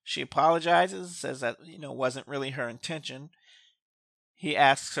 She apologizes, says that wasn't really her intention. He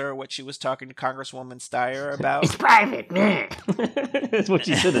asks her what she was talking to Congresswoman Steyer about. It's private, man. That's what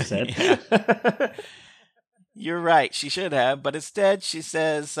she should have said. You're right, she should have, but instead she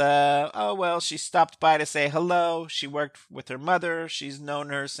says, she stopped by to say hello. She worked with her mother. She's known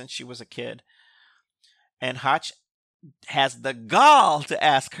her since she was a kid. And Hotch has the gall to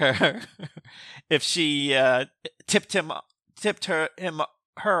ask her if she tipped her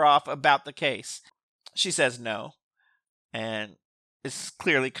off about the case. She says no, and is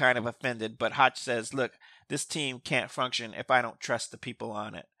clearly kind of offended, but Hotch says, look, this team can't function if I don't trust the people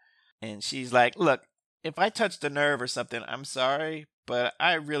on it. And she's like, look, if I touched a nerve or something, I'm sorry, but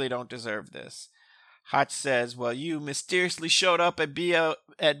I really don't deserve this. Hotch says, well, you mysteriously showed up at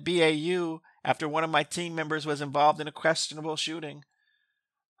BAU after one of my team members was involved in a questionable shooting.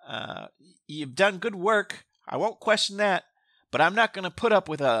 You've done good work. I won't question that, but I'm not going to put up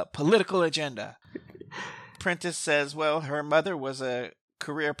with a political agenda. Prentice says, well, her mother was a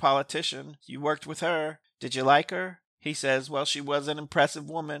career politician. You worked with her. Did you like her? He says, well, she was an impressive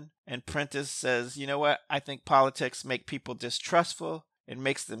woman. And Prentice says, you know what? I think politics make people distrustful. It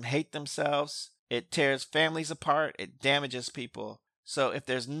makes them hate themselves. It tears families apart. It damages people. So if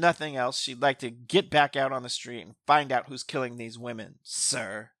there's nothing else, she'd like to get back out on the street and find out who's killing these women,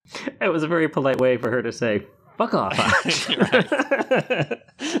 sir. It was a very polite way for her to say, fuck off.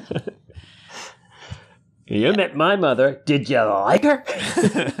 You met my mother. Did you like her?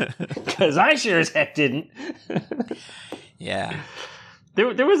 Because I sure as heck didn't. Yeah. There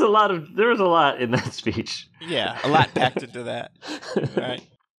was a lot in that speech. Yeah, a lot packed into that. Right.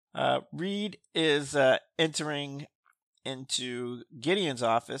 Reed is entering into Gideon's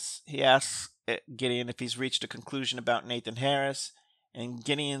office. He asks Gideon if he's reached a conclusion about Nathan Harris, and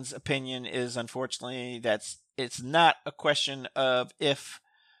Gideon's opinion is, unfortunately, that it's not a question of if,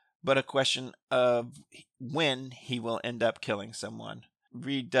 but a question of when he will end up killing someone.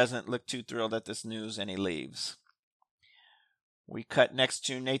 Reed doesn't look too thrilled at this news, and he leaves. We cut next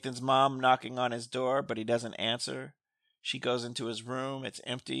to Nathan's mom knocking on his door, but he doesn't answer. She goes into his room. It's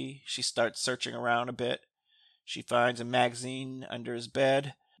empty. She starts searching around a bit. She finds a magazine under his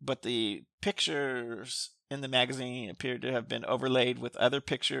bed, but the pictures in the magazine appear to have been overlaid with other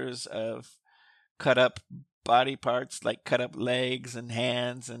pictures of cut up body parts, like cut up legs and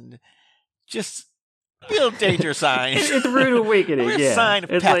hands, and just Real danger sign. It's a rude awakening. Real sign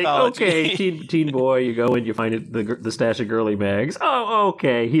of it's pathology. Like, okay, teen boy, you go and you find the stash of girly mags. Oh,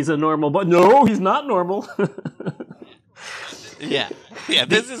 okay, he's a normal, but no, he's not normal. Yeah,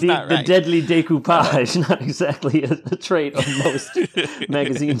 this is not right. The deadly decoupage, not exactly a trait of most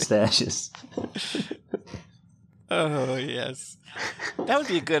magazine stashes. Oh, yes. That would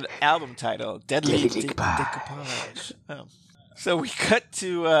be a good album title. Deadly Decoupage. Oh. So we cut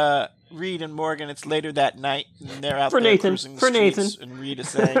to Reed and Morgan. It's later that night, and they're out there cruising the streets. And Reed is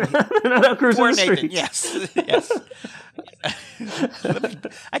saying... They're not out cruising the Nathan, streets. Yes.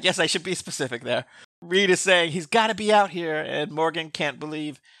 I guess I should be specific there. Reed is saying he's got to be out here, and Morgan can't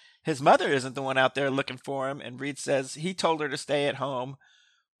believe his mother isn't the one out there looking for him, and Reed says he told her to stay at home,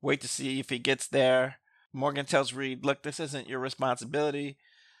 wait to see if he gets there. Morgan tells Reed, look, this isn't your responsibility,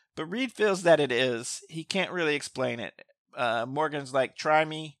 but Reed feels that it is. He can't really explain it. Morgan's like, try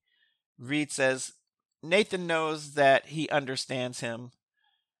me. Reed says Nathan knows that he understands him,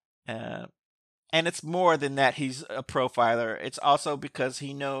 and it's more than that he's a profiler. It's also because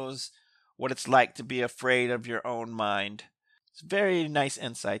he knows what it's like to be afraid of your own mind. It's very nice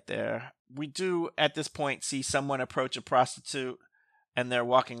insight there. We do, at this point, see someone approach a prostitute, and they're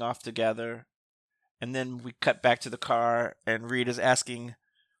walking off together. And then we cut back to the car, and Reed is asking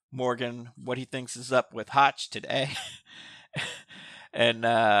Morgan what he thinks is up with Hotch today.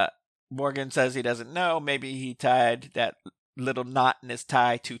 And Morgan says he doesn't know. Maybe he tied that little knot in his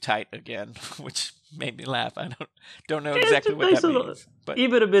tie too tight again, which made me laugh. I don't know exactly what that means. But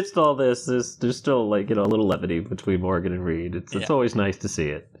even amidst all this, there's still like a little levity between Morgan and Reed. It's always nice to see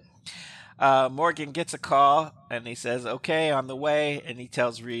it. Morgan gets a call and he says, "Okay, on the way," and he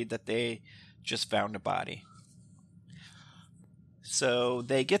tells Reed that they just found a body. So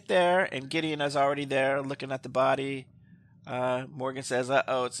they get there, and Gideon is already there looking at the body. Morgan says,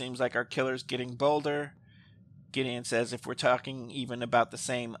 "Uh-oh, it seems like our killer's getting bolder." Gideon says, "If we're talking even about the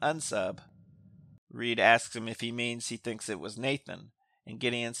same unsub." Reed asks him if he means he thinks it was Nathan. And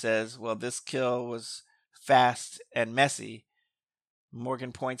Gideon says, "Well, this kill was fast and messy."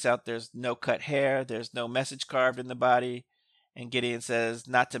 Morgan points out there's no cut hair, there's no message carved in the body. And Gideon says,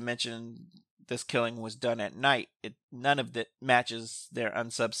 not to mention this killing was done at night. None of it matches their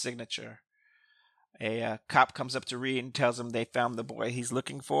unsub signature. A cop comes up to Reed and tells him they found the boy he's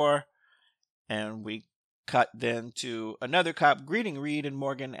looking for. And we cut then to another cop greeting Reed and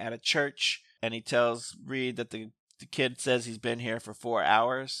Morgan at a church. And he tells Reed that the kid says he's been here for 4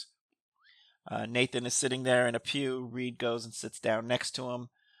 hours. Nathan is sitting there in a pew. Reed goes and sits down next to him,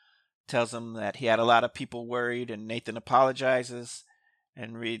 tells him that he had a lot of people worried, and Nathan apologizes.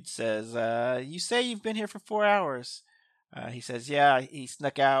 And Reed says, "You say you've been here for 4 hours." He says, "Yeah, he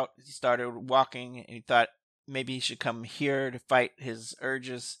snuck out. He started walking, and he thought maybe he should come here to fight his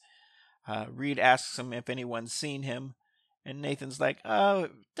urges." Reed asks him if anyone's seen him, and Nathan's like, "Oh,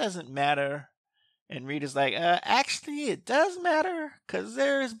 it doesn't matter." And Reed is like, "Actually, it does matter, because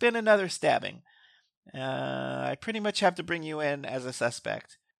there's been another stabbing. I pretty much have to bring you in as a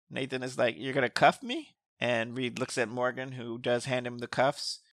suspect." Nathan is like, "You're going to cuff me?" And Reed looks at Morgan, who does hand him the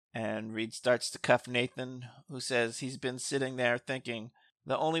cuffs. And Reed starts to cuff Nathan, who says he's been sitting there thinking,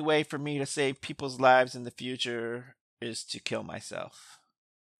 the only way for me to save people's lives in the future is to kill myself.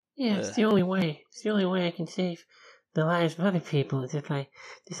 Yeah, it's the only way. It's the only way I can save the lives of other people is if I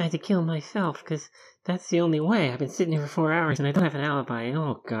decide to kill myself, because that's the only way. I've been sitting here for 4 hours and I don't have an alibi.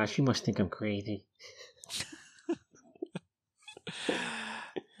 Oh gosh, you must think I'm crazy.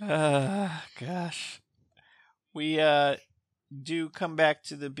 Gosh. We do come back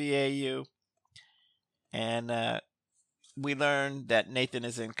to the BAU, and we learn that Nathan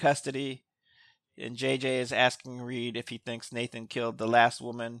is in custody, and JJ is asking Reed if he thinks Nathan killed the last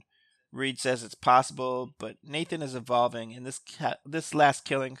woman. Reed says it's possible, but Nathan is evolving, and this last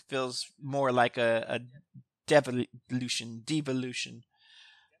killing feels more like a devolution. De-evolution.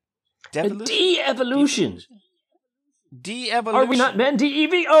 De-evolution. De-evolution. Are we not men?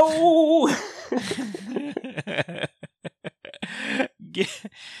 De-evo?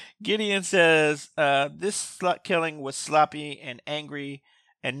 Gideon says this killing was sloppy and angry,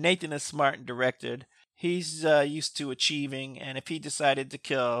 and Nathan is smart and directed. He's used to achieving, and if he decided to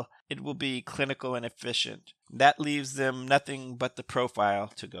kill, it will be clinical and efficient. That leaves them nothing but the profile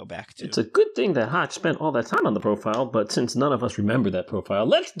to go back to. It's a good thing that Hotch spent all that time on the profile, but since none of us remember that profile,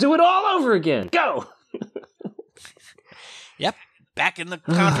 let's do it all over again. Go! Yep, back in the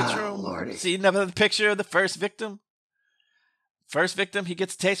conference room. Lordy. See another picture of the first victim. First victim, he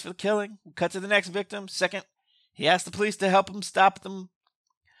gets a taste for the killing. We cut to the next victim. Second, he asks the police to help him stop them.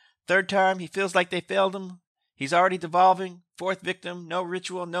 Third time, he feels like they failed him. He's already devolving. Fourth victim, no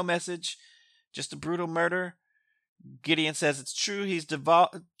ritual, no message. just a brutal murder? Gideon says it's true he's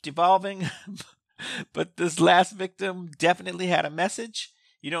devolving, but this last victim definitely had a message.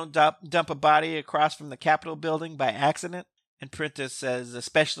 You don't dump a body across from the Capitol building by accident. And Prentice says,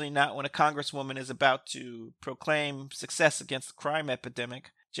 especially not when a congresswoman is about to proclaim success against the crime epidemic.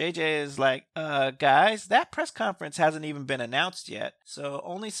 JJ is like, guys, that press conference hasn't even been announced yet, so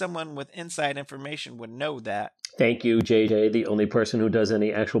only someone with inside information would know that. Thank you, JJ, the only person who does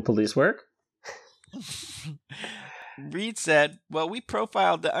any actual police work. Reed said, well, we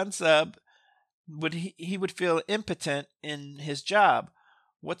profiled the unsub. He would feel impotent in his job.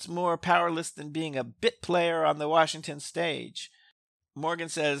 What's more powerless than being a bit player on the Washington stage? Morgan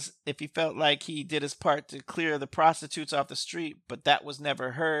says if he felt like he did his part to clear the prostitutes off the street, but that was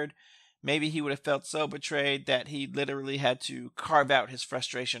never heard, maybe he would have felt so betrayed that he literally had to carve out his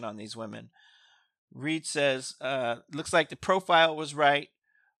frustration on these women. Reed says, looks like the profile was right.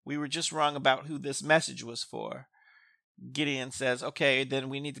 We were just wrong about who this message was for. Gideon says, okay, then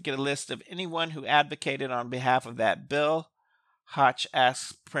we need to get a list of anyone who advocated on behalf of that bill. Hotch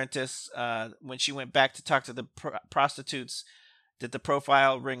asks Prentice when she went back to talk to the prostitutes, did the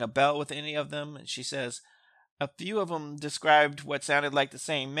profile ring a bell with any of them? And she says, a few of them described what sounded like the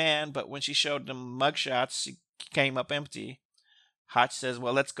same man, but when she showed them mugshots, she came up empty. Hotch says,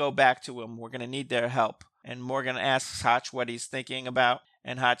 well, let's go back to him. We're going to need their help. And Morgan asks Hotch what he's thinking about,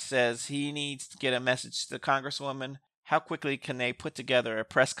 and Hotch says he needs to get a message to the Congresswoman. How quickly can they put together a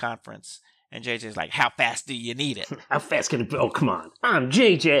press conference? And JJ's like, how fast do you need it? How fast can it be? Oh, come on. I'm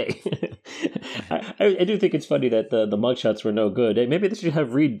JJ. I do think it's funny that the mugshots were no good. Hey, maybe they should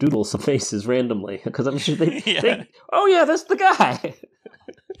have Reed doodle some faces randomly. Because I'm sure oh, yeah, that's the guy.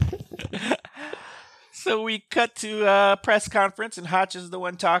 So we cut to a press conference, and Hotch is the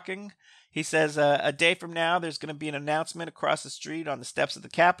one talking. He says, a day from now, there's going to be an announcement across the street on the steps of the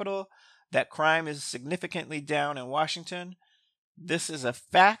Capitol that crime is significantly down in Washington. This is a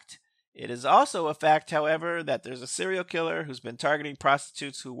fact. It is also a fact, however, that there's a serial killer who's been targeting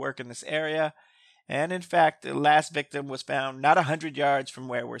prostitutes who work in this area. And in fact, the last victim was found not 100 yards from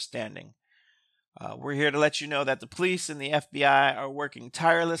where we're standing. We're here to let you know that the police and the FBI are working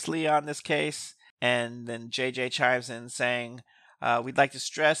tirelessly on this case. And then JJ chimes in saying, we'd like to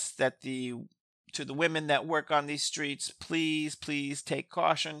stress that to the women that work on these streets, please take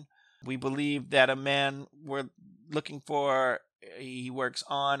caution. We believe that a man we're looking for, he works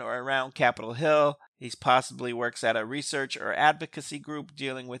on or around Capitol Hill. He possibly works at a research or advocacy group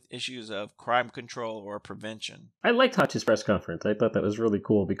dealing with issues of crime control or prevention. I liked Hotch's press conference. I thought that was really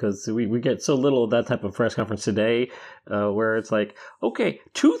cool because we get so little of that type of press conference today where it's like, okay,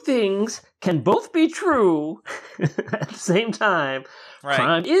 two things can both be true at the same time. Right.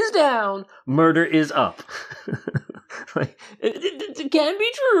 Crime is down, murder is up. Like, it can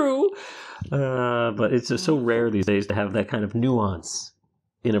be true. But it's just so rare these days to have that kind of nuance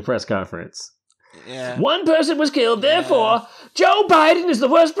in a press conference. Yeah. One person was killed, therefore, Joe Biden is the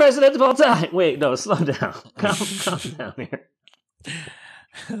worst president of all time. Wait, no, slow down. Calm down here.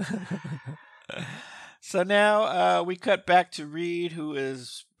 So now we cut back to Reed, who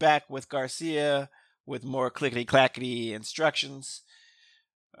is back with Garcia with more clickety-clackety instructions.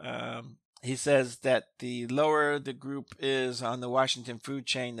 He says that the lower the group is on the Washington food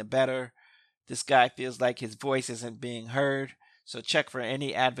chain, the better. This guy feels like his voice isn't being heard. So check for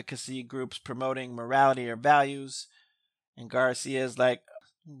any advocacy groups promoting morality or values. And Garcia's like,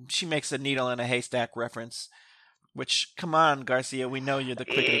 she makes a needle in a haystack reference. Which, come on, Garcia, we know you're the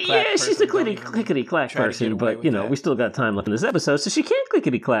clickety-clack person. Yeah, she's the clickety-clack person, but, we still got time left in this episode, so she can't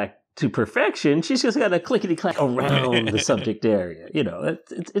clickety-clack to perfection. She's just got to clickety-clack around the subject area.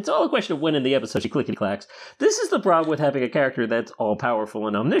 It's all a question of when in the episode she clickety-clacks. This is the problem with having a character that's all-powerful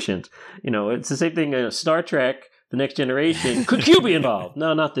and omniscient. It's the same thing in Star Trek, The Next Generation. Could Q be involved?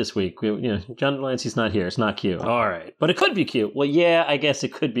 No, not this week. John Delancey's not here. It's not Q. All right. But it could be Q. Well, yeah, I guess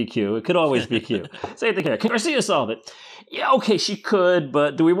it could be Q. It could always be Q. Same thing here. Can Garcia solve it? Yeah, okay, she could,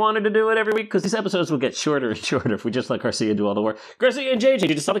 but do we want her to do it every week? Because these episodes will get shorter and shorter if we just let Garcia do all the work. Garcia and JJ, did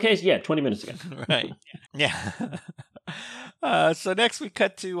you solve the case? Yeah, 20 minutes ago. Right. Yeah. So next we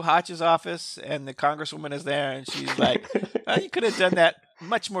cut to Hotch's office, and the Congresswoman is there, and she's like, you could have done that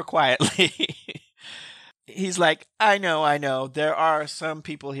much more quietly. He's like, I know. There are some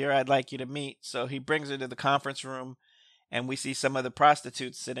people here I'd like you to meet. So he brings her to the conference room, and we see some of the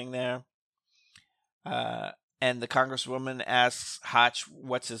prostitutes sitting there. And the Congresswoman asks Hotch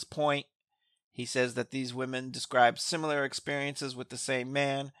what's his point. He says that these women describe similar experiences with the same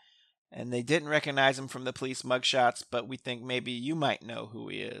man, and they didn't recognize him from the police mugshots, but we think maybe you might know who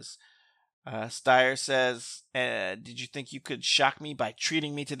he is. Steyer says, did you think you could shock me by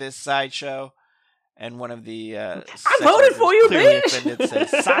treating me to this sideshow? And one of the I voted for you, clearly bitch! offended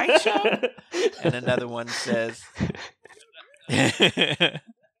says, sideshow? And another one says,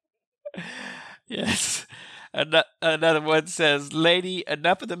 yes. Another one says, lady,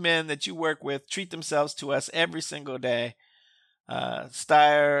 enough of the men that you work with treat themselves to us every single day.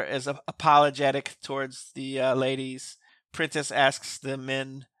 Steyer is apologetic towards the ladies. Prentice asks the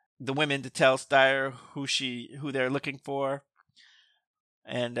women to tell Steyer who they're looking for.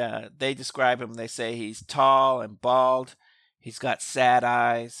 And they describe him. They say he's tall and bald. He's got sad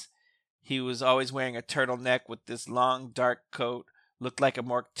eyes. He was always wearing a turtleneck with this long, dark coat. Looked like a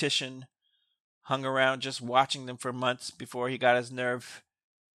mortician. Hung around just watching them for months before he got his nerve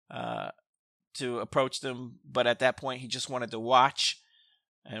to approach them. But at that point, he just wanted to watch.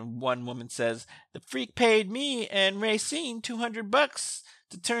 And one woman says, the freak paid me and Racine $200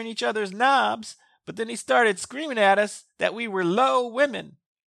 to turn each other's knobs. But then he started screaming at us that we were low women.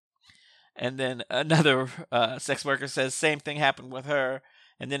 And then another sex worker says same thing happened with her.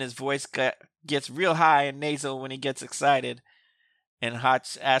 And then his voice gets real high and nasal when he gets excited. And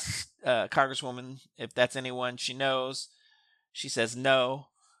Hotch asks Congresswoman if that's anyone she knows. She says no.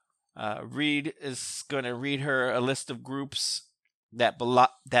 Reed is going to read her a list of groups that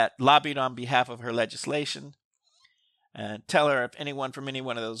lobbied on behalf of her legislation. And tell her if anyone from any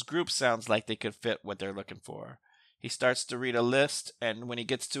one of those groups sounds like they could fit what they're looking for. He starts to read a list, and when he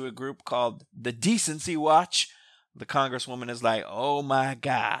gets to a group called the Decency Watch, the Congresswoman is like, oh my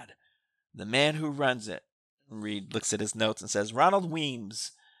God, the man who runs it. Reed looks at his notes and says, Ronald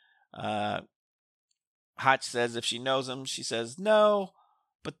Weems. Hotch says if she knows him, she says no,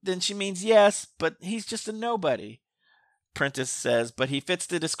 but then she means yes, but he's just a nobody. Prentice says, but he fits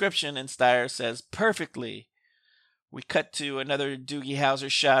the description, and Steyer says, perfectly. We cut to another Doogie Howser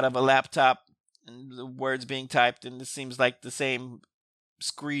shot of a laptop and the words being typed, and this seems like the same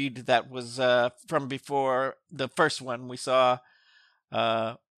screed that was from before the first one we saw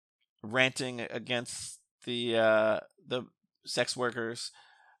ranting against the sex workers.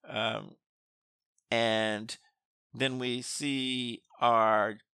 And then we see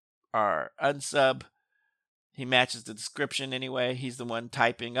our unsub. He matches the description anyway. He's the one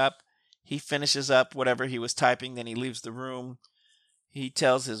typing up. He finishes up whatever he was typing, then he leaves the room. He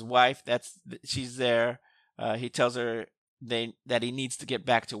tells his wife she's there. He tells her that he needs to get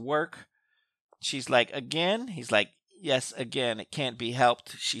back to work. She's like, again? He's like, yes, again. It can't be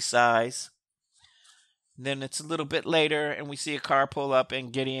helped. She sighs. Then it's a little bit later, and we see a car pull up,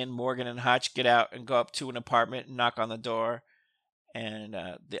 and Gideon, Morgan, and Hotch get out and go up to an apartment and knock on the door. And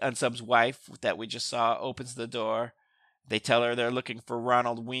the unsub's wife that we just saw opens the door. They tell her they're looking for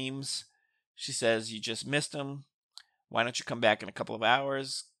Ronald Weems. She says, you just missed him. Why don't you come back in a couple of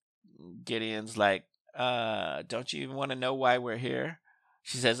hours? Gideon's like, don't you even want to know why we're here?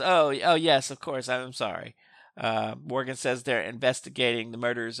 She says, oh yes, of course, I'm sorry. Morgan says they're investigating the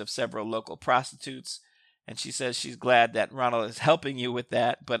murders of several local prostitutes. And she says she's glad that Ronald is helping you with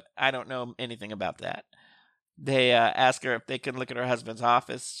that, but I don't know anything about that. They ask her if they can look at her husband's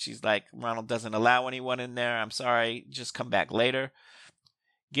office. She's like, Ronald doesn't allow anyone in there. I'm sorry, just come back later.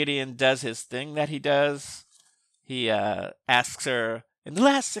 Gideon does his thing that he does. He asks her, in the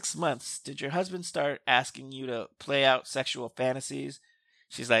last 6 months, did your husband start asking you to play out sexual fantasies?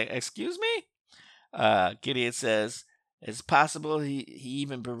 She's like, excuse me? Gideon says, it's possible he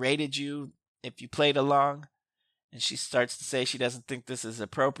even berated you if you played along. And she starts to say she doesn't think this is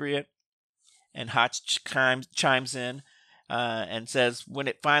appropriate. And Hotch chimes in and says, when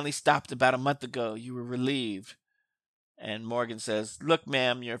it finally stopped about a month ago, you were relieved. And Morgan says, look,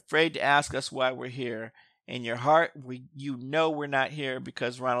 ma'am, you're afraid to ask us why we're here. In your heart, you know we're not here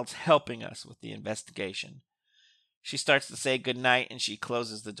because Ronald's helping us with the investigation. She starts to say goodnight, and she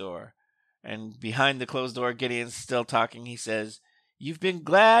closes the door. And behind the closed door, Gideon's still talking. He says, you've been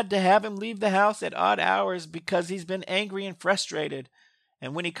glad to have him leave the house at odd hours because he's been angry and frustrated.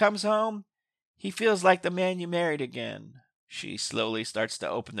 And when he comes home, he feels like the man you married again. She slowly starts to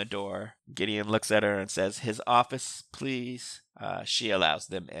open the door. Gideon looks at her and says, his office, please. She allows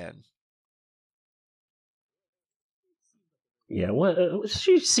them in. Yeah, well,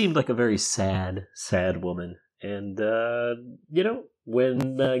 she seemed like a very sad woman. And,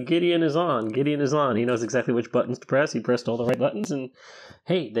 when Gideon is on. He knows exactly which buttons to press. He pressed all the right buttons, and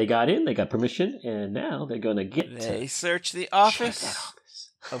hey, they got in, they got permission, and now they're going to get They search the office.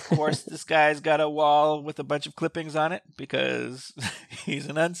 Of course, this guy's got a wall with a bunch of clippings on it because he's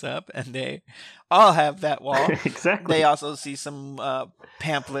an unsub, and they all have that wall. Exactly. They also see some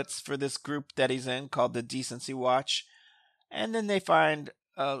pamphlets for this group that he's in called the Decency Watch. And then they find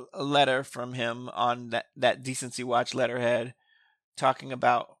a letter from him on that Decency Watch letterhead talking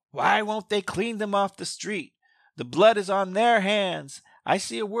about Why won't they clean them off the street? The blood is on their hands. I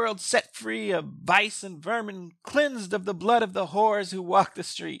see a world set free of vice and vermin, cleansed of the blood of the whores who walk the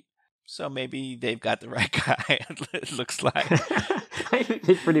street. So maybe they've got the right guy, it looks like. I think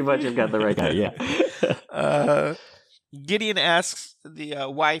they pretty much have got the right guy, yeah. Gideon asks the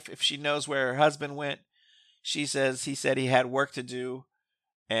wife if she knows where her husband went. She says he said he had work to do.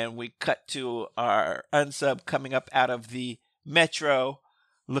 And we cut to our unsub coming up out of the metro,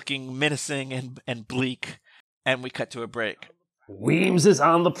 looking menacing and bleak. And we cut to a break. Weems is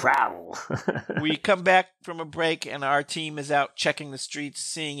on the prowl. We come back from a break, and our team is out checking the streets,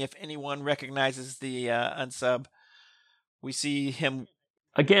 seeing if anyone recognizes the unsub. We see him.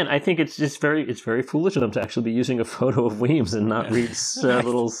 Again, I think it's very foolish of them to actually be using a photo of Weems and not Reed's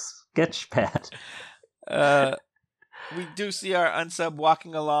little sketch pad. We do see our unsub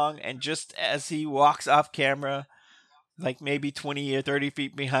walking along, and just as he walks off camera, like maybe 20 or 30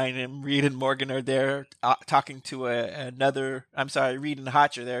 feet behind him, Reed and Morgan are there talking to Reed and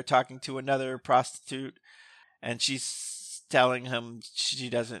Hotch are there talking to another prostitute, and she's telling him she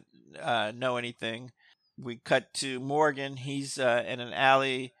doesn't know anything. We cut to Morgan. He's in an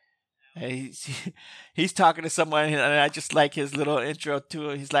alley. He's talking to someone, and I just like his little intro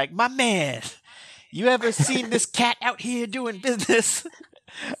to it. He's like, "My man, you ever seen this cat out here doing business?"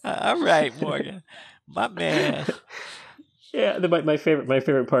 All right, Morgan, my man. Yeah, my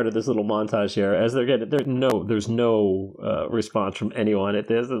favorite part of this little montage here, as they're getting there's no response from anyone at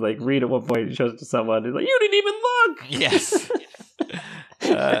this. It's like Reed at one point shows it to someone. He's like, "You didn't even look." Yes,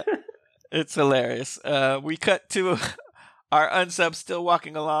 it's hilarious. We cut to our unsub still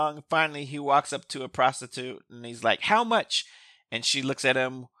walking along. Finally, he walks up to a prostitute and he's like, "How much?" And she looks at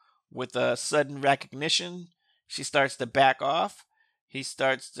him with a sudden recognition. She starts to back off. He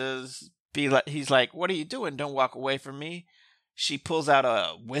starts to be like, he's like, "What are you doing? Don't walk away from me." She pulls out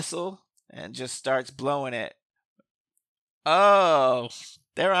a whistle and just starts blowing it. Oh,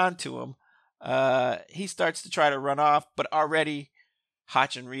 they're on to him. He starts to try to run off, but already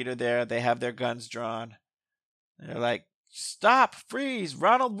Hotch and Reed are there. They have their guns drawn. They're like, "Stop, freeze,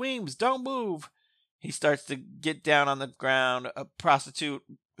 Ronald Weems, don't move." He starts to get down on the ground. A prostitute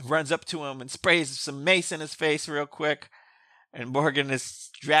runs up to him and sprays some mace in his face real quick. And Morgan is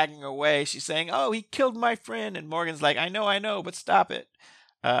dragging her away. She's saying, "Oh, he killed my friend." And Morgan's like, I know, but stop it.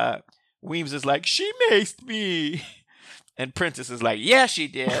 Weems is like, "She maced me." And Princess is like, "Yeah, she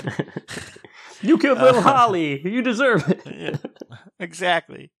did." You killed little Holly. You deserve it. Yeah,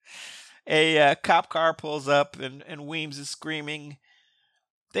 exactly. A cop car pulls up, and Weems is screaming,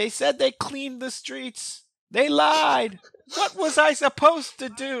 "They said they cleaned the streets. They lied. What was I supposed to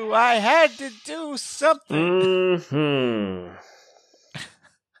do? I had to do something." Mm-hmm.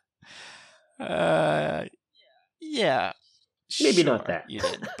 Yeah. Maybe not that. You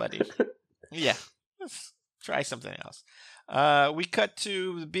did, buddy. Yeah. Let's try something else. We cut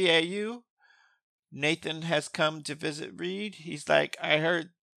to the BAU. Nathan has come to visit Reed. He's like, "I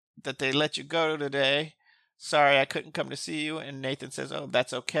heard that they let you go today. Sorry, I couldn't come to see you." And Nathan says, "Oh,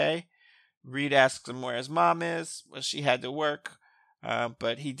 that's okay." Reed asks him where his mom is. Well, she had to work,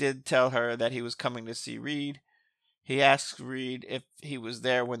 but he did tell her that he was coming to see Reed. He asks Reed if he was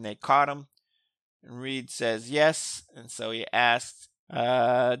there when they caught him. And Reed says yes, and so he asks,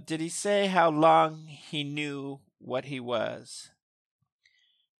 did he say how long he knew what he was?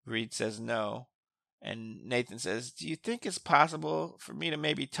 Reed says no. And Nathan says, "Do you think it's possible for me to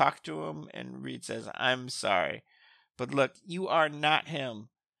maybe talk to him?" And Reed says, "I'm sorry, but look, you are not him.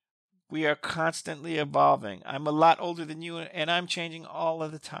 We are constantly evolving. I'm a lot older than you, and I'm changing all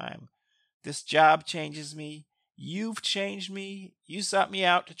of the time. This job changes me. You've changed me. You sought me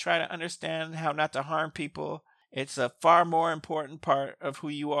out to try to understand how not to harm people. It's a far more important part of who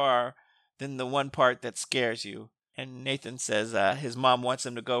you are than the one part that scares you." And Nathan says his mom wants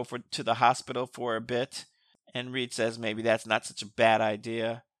him to go to the hospital for a bit. And Reed says maybe that's not such a bad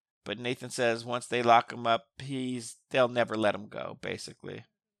idea. But Nathan says once they lock him up, they'll never let him go, basically.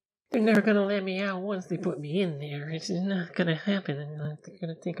 They're never gonna let me out once they put me in there. It's not gonna happen. And they're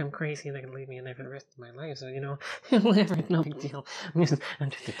gonna think I'm crazy and they're gonna leave me in there for the rest of my life. So, whatever, no big deal. I'm just a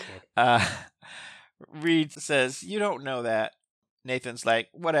kid. Reed says, "You don't know that." Nathan's like,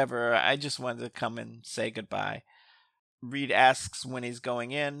 "Whatever, I just wanted to come and say goodbye." Reed asks when he's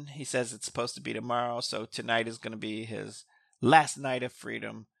going in. He says it's supposed to be tomorrow, so tonight is going to be his last night of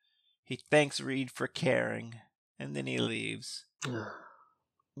freedom. He thanks Reed for caring, and then he leaves.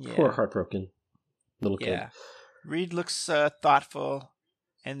 Yeah. Poor heartbroken little kid. Yeah. Reed looks thoughtful,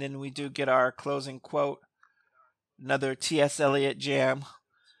 and then we do get our closing quote. Another T.S. Eliot jam.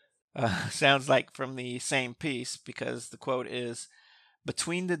 Sounds like from the same piece, because the quote is,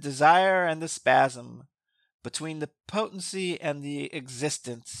 between the desire and the spasm, between the potency and the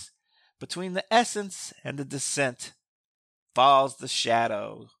existence, between the essence and the descent, falls the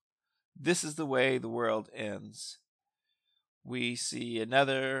shadow. This is the way the world ends. We see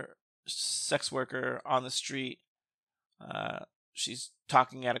another sex worker on the street. She's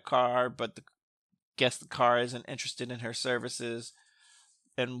talking at a car, but guess the car isn't interested in her services.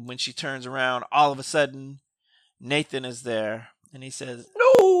 And when she turns around, all of a sudden, Nathan is there. And he says,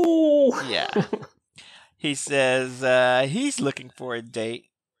 No! Yeah. He says he's looking for a date.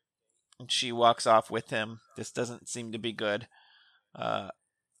 And she walks off with him. This doesn't seem to be good.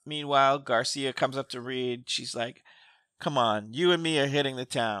 Meanwhile, Garcia comes up to Reed. She's like, come on, you and me are hitting the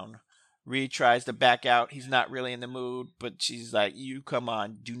town. Reed tries to back out. He's not really in the mood, but she's like, you come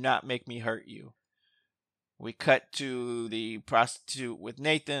on, do not make me hurt you. We cut to the prostitute with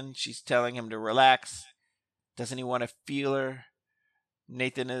Nathan. She's telling him to relax. Doesn't he want to feel her?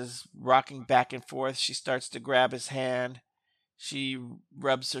 Nathan is rocking back and forth. She starts to grab his hand. She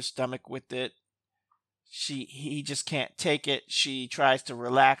rubs her stomach with it. He just can't take it. She tries to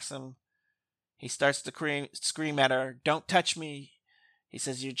relax him. He starts to scream at her, don't touch me. He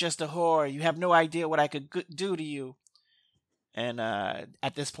says, you're just a whore. You have no idea what I could do to you. And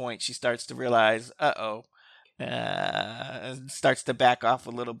at this point, she starts to realize, starts to back off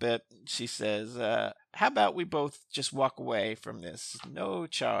a little bit. She says, how about we both just walk away from this? No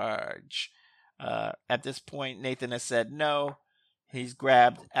charge. At this point, Nathan has said no. He's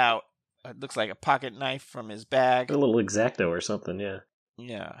grabbed out, it looks like a pocket knife from his bag. A little X-Acto or something, yeah.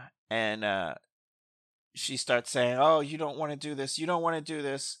 Yeah. And she starts saying, oh, you don't want to do this. You don't want to do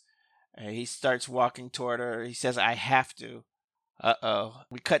this. And he starts walking toward her. He says, I have to.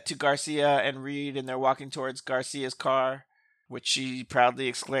 We cut to Garcia and Reed, and they're walking towards Garcia's car, which she proudly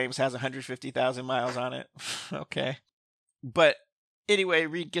exclaims has 150,000 miles on it. Okay. But anyway,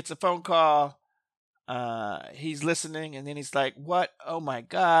 Reed gets a phone call. He's listening, and then he's like, what? Oh, my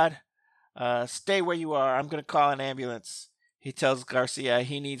God. Stay where you are. I'm going to call an ambulance. He tells Garcia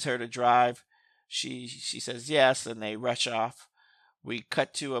he needs her to drive. She says yes, and they rush off. We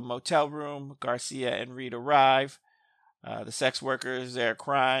cut to a motel room. Garcia and Reed arrive. The sex worker is there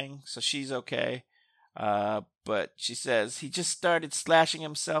crying, so she's okay. But she says he just started slashing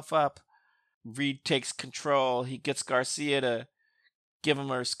himself up. Reed takes control. He gets Garcia to give him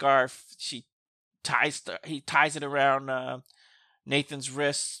her scarf. He ties it around Nathan's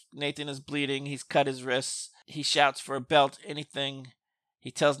wrists. Nathan is bleeding. He's cut his wrists. He shouts for a belt, anything.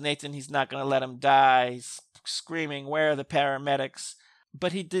 He tells Nathan he's not going to let him die. He's screaming, where are the paramedics?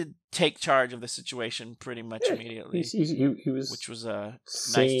 But he did take charge of the situation pretty much immediately. He was, which was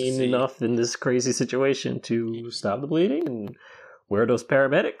sane enough in this crazy situation to stop the bleeding. And where are those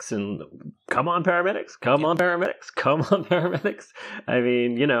paramedics? And come on, paramedics! Come on, paramedics! Come on, paramedics! I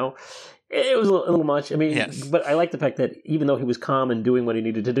mean, it was a little much. I mean, yes. But I like the fact that even though he was calm and doing what he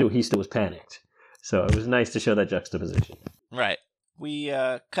needed to do, he still was panicked. So it was nice to show that juxtaposition. Right. We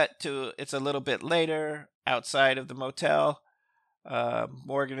cut to, it's a little bit later, outside of the motel.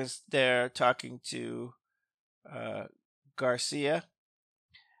 Morgan is there talking to Garcia,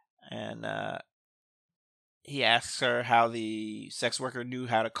 and he asks her how the sex worker knew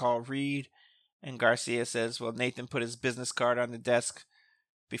how to call Reed, and Garcia says, well, Nathan put his business card on the desk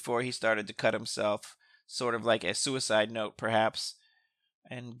before he started to cut himself, sort of like a suicide note, perhaps.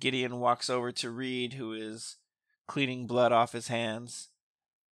 And Gideon walks over to Reed, who is cleaning blood off his hands.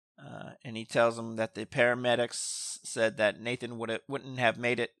 And he tells him that the paramedics said that Nathan wouldn't have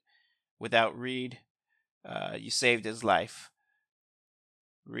made it without Reed. You saved his life.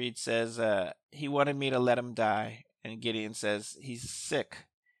 Reed says he wanted me to let him die. And Gideon says he's sick.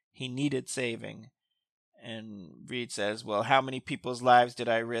 He needed saving. And Reed says, well, how many people's lives did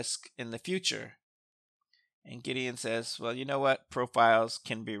I risk in the future? And Gideon says, well, you know what? Profiles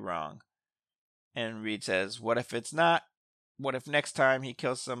can be wrong. And Reed says, what if it's not? What if next time he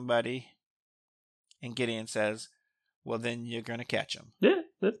kills somebody? And Gideon says, well, then you're going to catch him. Yeah.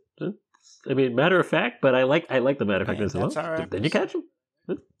 I mean, matter of fact, but I like the matter of fact as well. Then you catch him.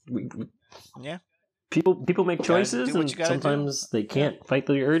 Yeah. People make choices, and sometimes they can't fight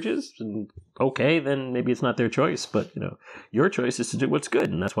the urges. And okay, then maybe it's not their choice. But, your choice is to do what's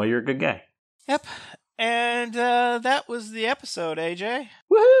good, and that's why you're a good guy. Yep. And that was the episode, AJ.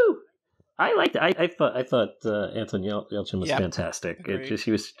 Woohoo! I liked it. I thought Anton Yelchin was fantastic.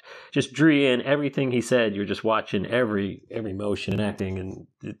 He was just drew in everything he said. You're just watching every motion and acting, and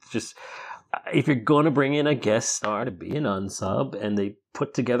it's just, if you're going to bring in a guest star to be an unsub, and they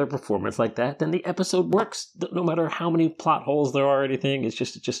put together a performance like that, then the episode works. No matter how many plot holes there are or anything, it's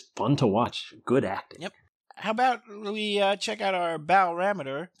just fun to watch. Good acting. Yep. how about we check out our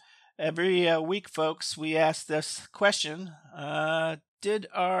Balrometer? Every week, folks, we ask this question. Did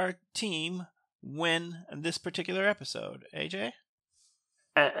our team win this particular episode? AJ?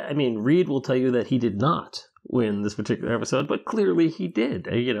 I mean, Reed will tell you that he did not win this particular episode, but clearly he did.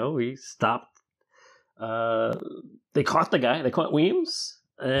 He stopped. They caught the guy. They caught Weems,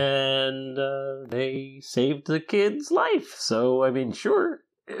 and they saved the kid's life. So, I mean, sure,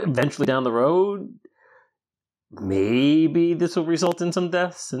 eventually down the road, maybe this will result in some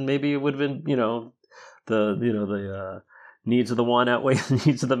deaths, and maybe it would have been, the needs of the one outweigh the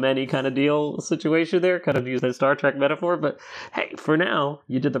needs of the many kind of deal situation there, kind of use that Star Trek metaphor. But hey, for now,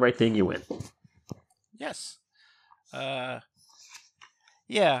 you did the right thing. You win. Yes.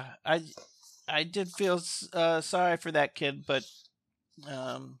 Yeah, I did feel sorry for that kid, but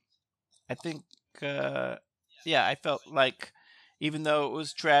I think, I felt like even though it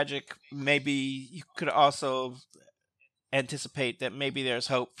was tragic, maybe you could also anticipate that maybe there's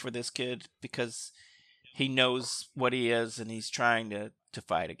hope for this kid because he knows what he is and he's trying to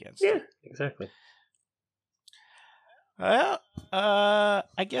fight against it. Yeah, exactly. Well,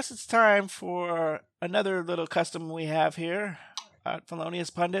 I guess it's time for another little custom we have here at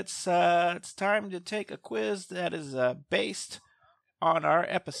Felonious Pundits. It's time to take a quiz that is based on our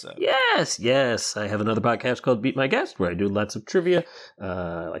episode. Yes. I have another podcast called Beat My Guest where I do lots of trivia.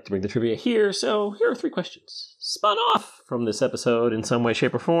 I like to bring the trivia here. So here are 3 questions spun off from this episode in some way,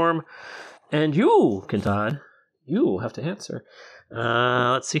 shape, or form. And you, Kentad, you have to answer.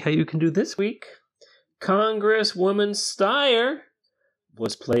 Let's see how you can do this week. Congresswoman Steyer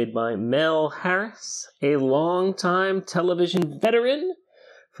was played by Mel Harris, a longtime television veteran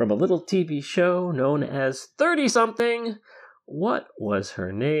from a little TV show known as 30-something. What was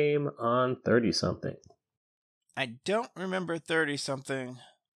her name on 30-something? I don't remember 30-something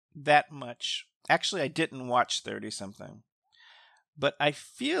that much. Actually, I didn't watch 30-something. But I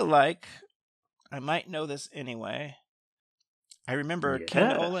feel like I might know this anyway. I remember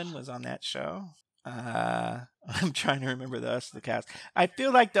Ken Olin was on that show. I'm trying to remember the rest of the cast. I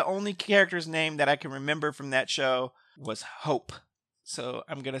feel like the only character's name that I can remember from that show was Hope. So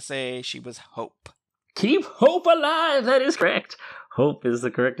I'm going to say she was Hope. Keep Hope alive. That is correct. Hope is the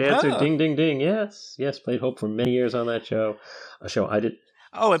correct answer. Oh. Ding, ding, ding. Yes, played Hope for many years on that show. A show I did.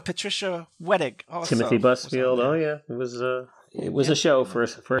 Oh, and Patricia Wettig also. Timothy Busfield. Oh, yeah. It was a show for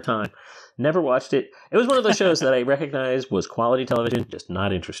a time. Never watched it. It was one of those shows that I recognized was quality television, just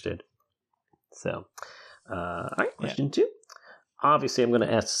not interested. So, all right, question 2. Obviously, I'm going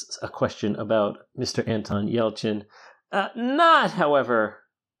to ask a question about Mr. Anton Yelchin. Not, however,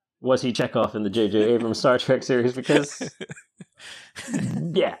 was he Chekhov in the J.J. Abrams Star Trek series, because,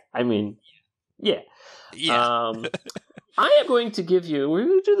 yeah. I am going to give you, we're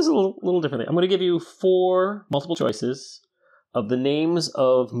going to do this a little differently. I'm going to give you 4 multiple choices of the names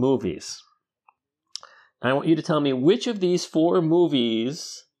of movies. And I want you to tell me which of these 4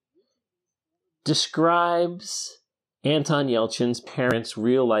 movies describes Anton Yelchin's parents'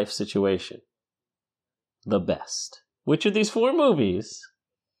 real-life situation the best. Which of these 4 movies,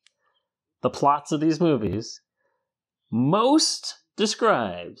 the plots of these movies, most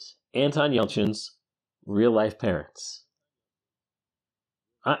describes Anton Yelchin's real-life parents?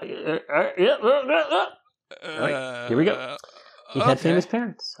 All right, here we go. He had famous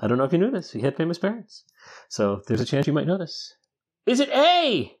parents. I don't know if you knew this. He had famous parents. So there's a chance you might know this. Is it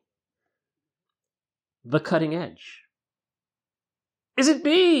A, The Cutting Edge? Is it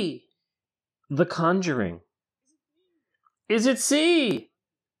B, The Conjuring? Is it C,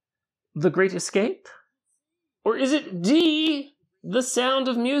 The Great Escape? Or is it D, The Sound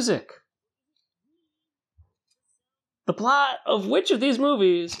of Music? The plot of which of these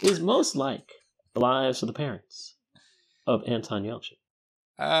movies is most like the lives of the parents of Anton Yelchin?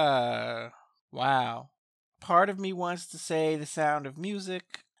 Wow. Part of me wants to say The Sound of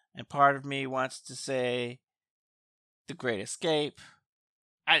Music, and part of me wants to say The Great Escape.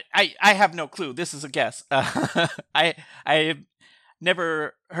 I have no clue. This is a guess. I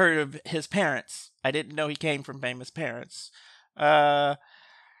never heard of his parents. I didn't know he came from famous parents. I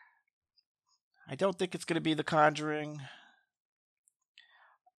don't think it's going to be The Conjuring.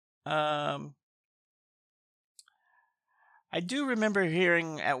 I do remember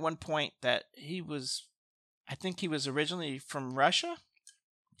hearing at one point that I think he was originally from Russia.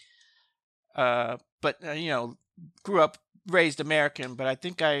 But, grew up, raised American, but I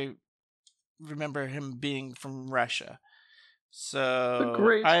think I remember him being from Russia. So I'm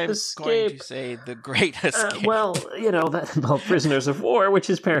going to say The Great Escape. That involved prisoners of war, which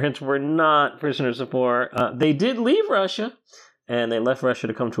his parents were not prisoners of war. They did leave Russia and they left Russia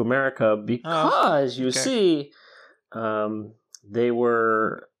to come to America because, you see, they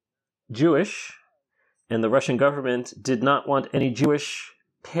were Jewish, and the Russian government did not want any Jewish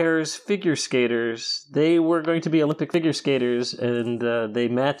pairs figure skaters. They were going to be Olympic figure skaters, and they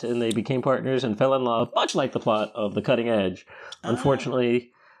met and they became partners and fell in love, much like the plot of The Cutting Edge.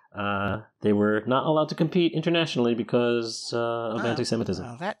 Unfortunately, they were not allowed to compete internationally because of anti-Semitism.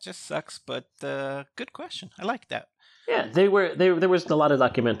 Well, that just sucks, but good question. I like that. Yeah, there was a lot of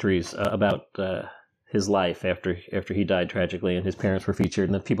documentaries about his life after he died tragically, and his parents were featured,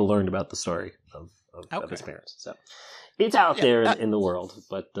 and then people learned about the story of his parents. So it's out there in the world,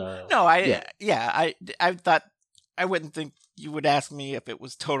 but I thought I wouldn't think you would ask me if it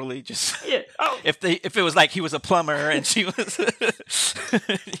was totally just if it was like he was a plumber and she was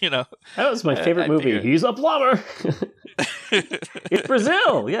that was my favorite movie. He's a plumber. It's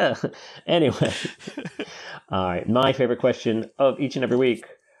Brazil, yeah. Anyway, all right. My favorite question of each and every week.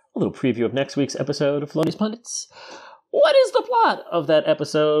 A little preview of next week's episode of Felonious Pundits. What is the plot of that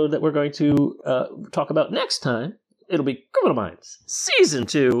episode that we're going to talk about next time? It'll be Criminal Minds, Season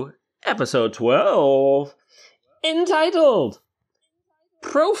 2, Episode 12, entitled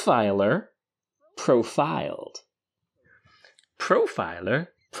Profiler Profiled. Profiler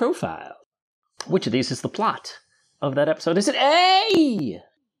Profiled. Which of these is the plot of that episode? Is it A?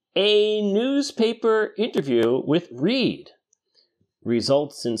 A newspaper interview with Reed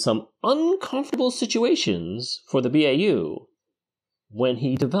results in some uncomfortable situations for the BAU when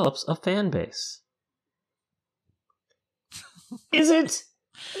he develops a fan base. Is it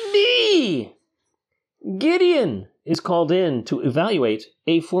B? Gideon is called in to evaluate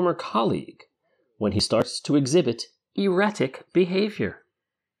a former colleague when he starts to exhibit erratic behavior.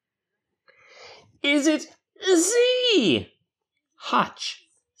 Is it Z? Hotch,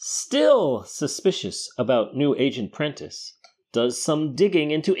 still suspicious about new Agent Prentice, does some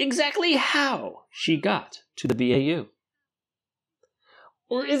digging into exactly how she got to the BAU.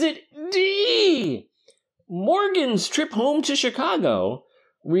 Or is it D? Morgan's trip home to Chicago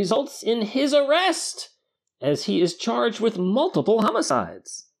results in his arrest as he is charged with multiple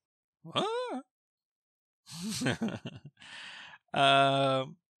homicides. What?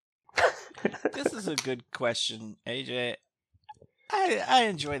 This is a good question, AJ. I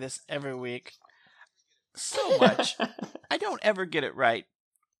enjoy this every week so much. I don't ever get it right,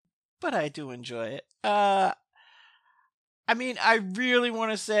 but I do enjoy it. I mean, I really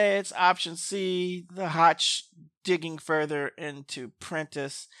want to say it's option C, the Hotch digging further into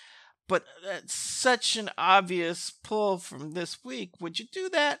Prentice, but that's such an obvious pull from this week. Would you do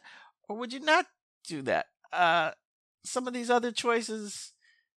that, or would you not do that? Some of these other choices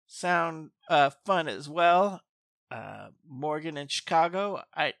sound fun as well. Morgan in Chicago.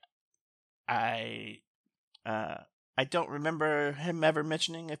 I don't remember him ever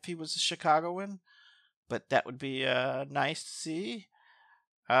mentioning if he was a Chicagoan, but that would be nice to see.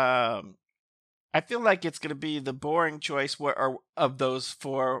 I feel like it's going to be the boring choice or of those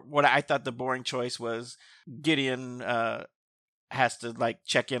four. What I thought the boring choice was Gideon has to like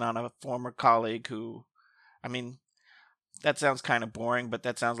check in on a former colleague who, I mean, that sounds kind of boring, but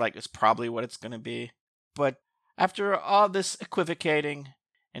that sounds like it's probably what it's going to be. But after all this equivocating,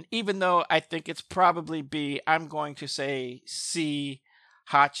 and even though I think it's probably B, I'm going to say C.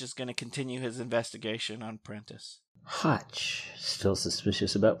 Hotch is going to continue his investigation on Prentice. Hotch, still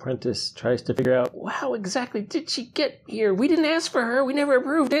suspicious about Prentice, tries to figure out, how exactly did she get here? We didn't ask for her. We never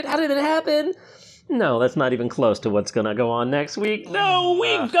approved it. How did it happen? No, that's not even close to what's going to go on next week. No,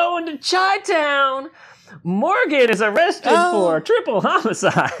 we're going to Chi-Town. Morgan is arrested for triple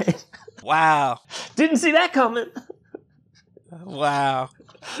homicide. Wow. Didn't see that coming. Wow.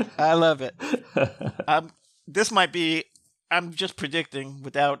 I love it. This might be, I'm just predicting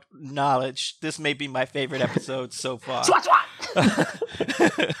without knowledge, this may be my favorite episode so far. Swat, swat!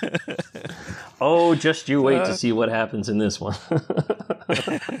 Oh, just you wait to see what happens in this one.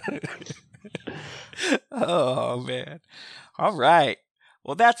 Oh, man. All right.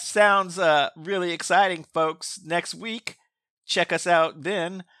 Well, that sounds really exciting, folks. Next week, check us out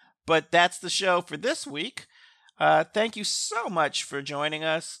then. But that's the show for this week. Thank you so much for joining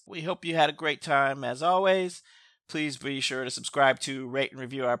us. We hope you had a great time as always. Please be sure to subscribe to, rate, and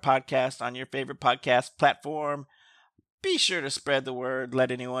review our podcast on your favorite podcast platform. Be sure to spread the word. Let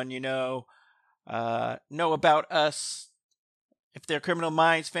anyone you know about us. If they're Criminal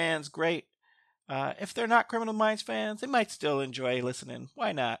Minds fans, great. If they're not Criminal Minds fans, they might still enjoy listening.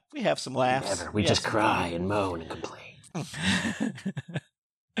 Why not? We have some laughs. Never. We just cry and moan and complain.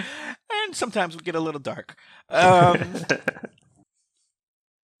 And sometimes we get a little dark.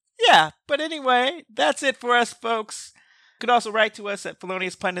 Yeah, but anyway, that's it for us, folks. You can also write to us at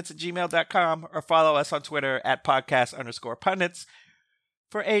feloniouspundits@gmail.com or follow us on Twitter at podcast_pundits.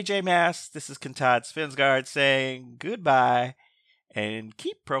 For AJ Mass, this is Kentad Svensgaard saying goodbye and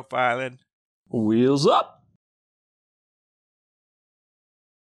keep profiling. Wheels up!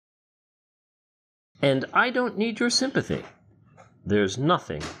 And I don't need your sympathy. There's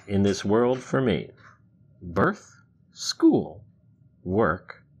nothing in this world for me. Birth, school,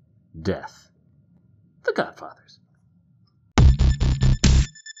 work, death. The Godfather.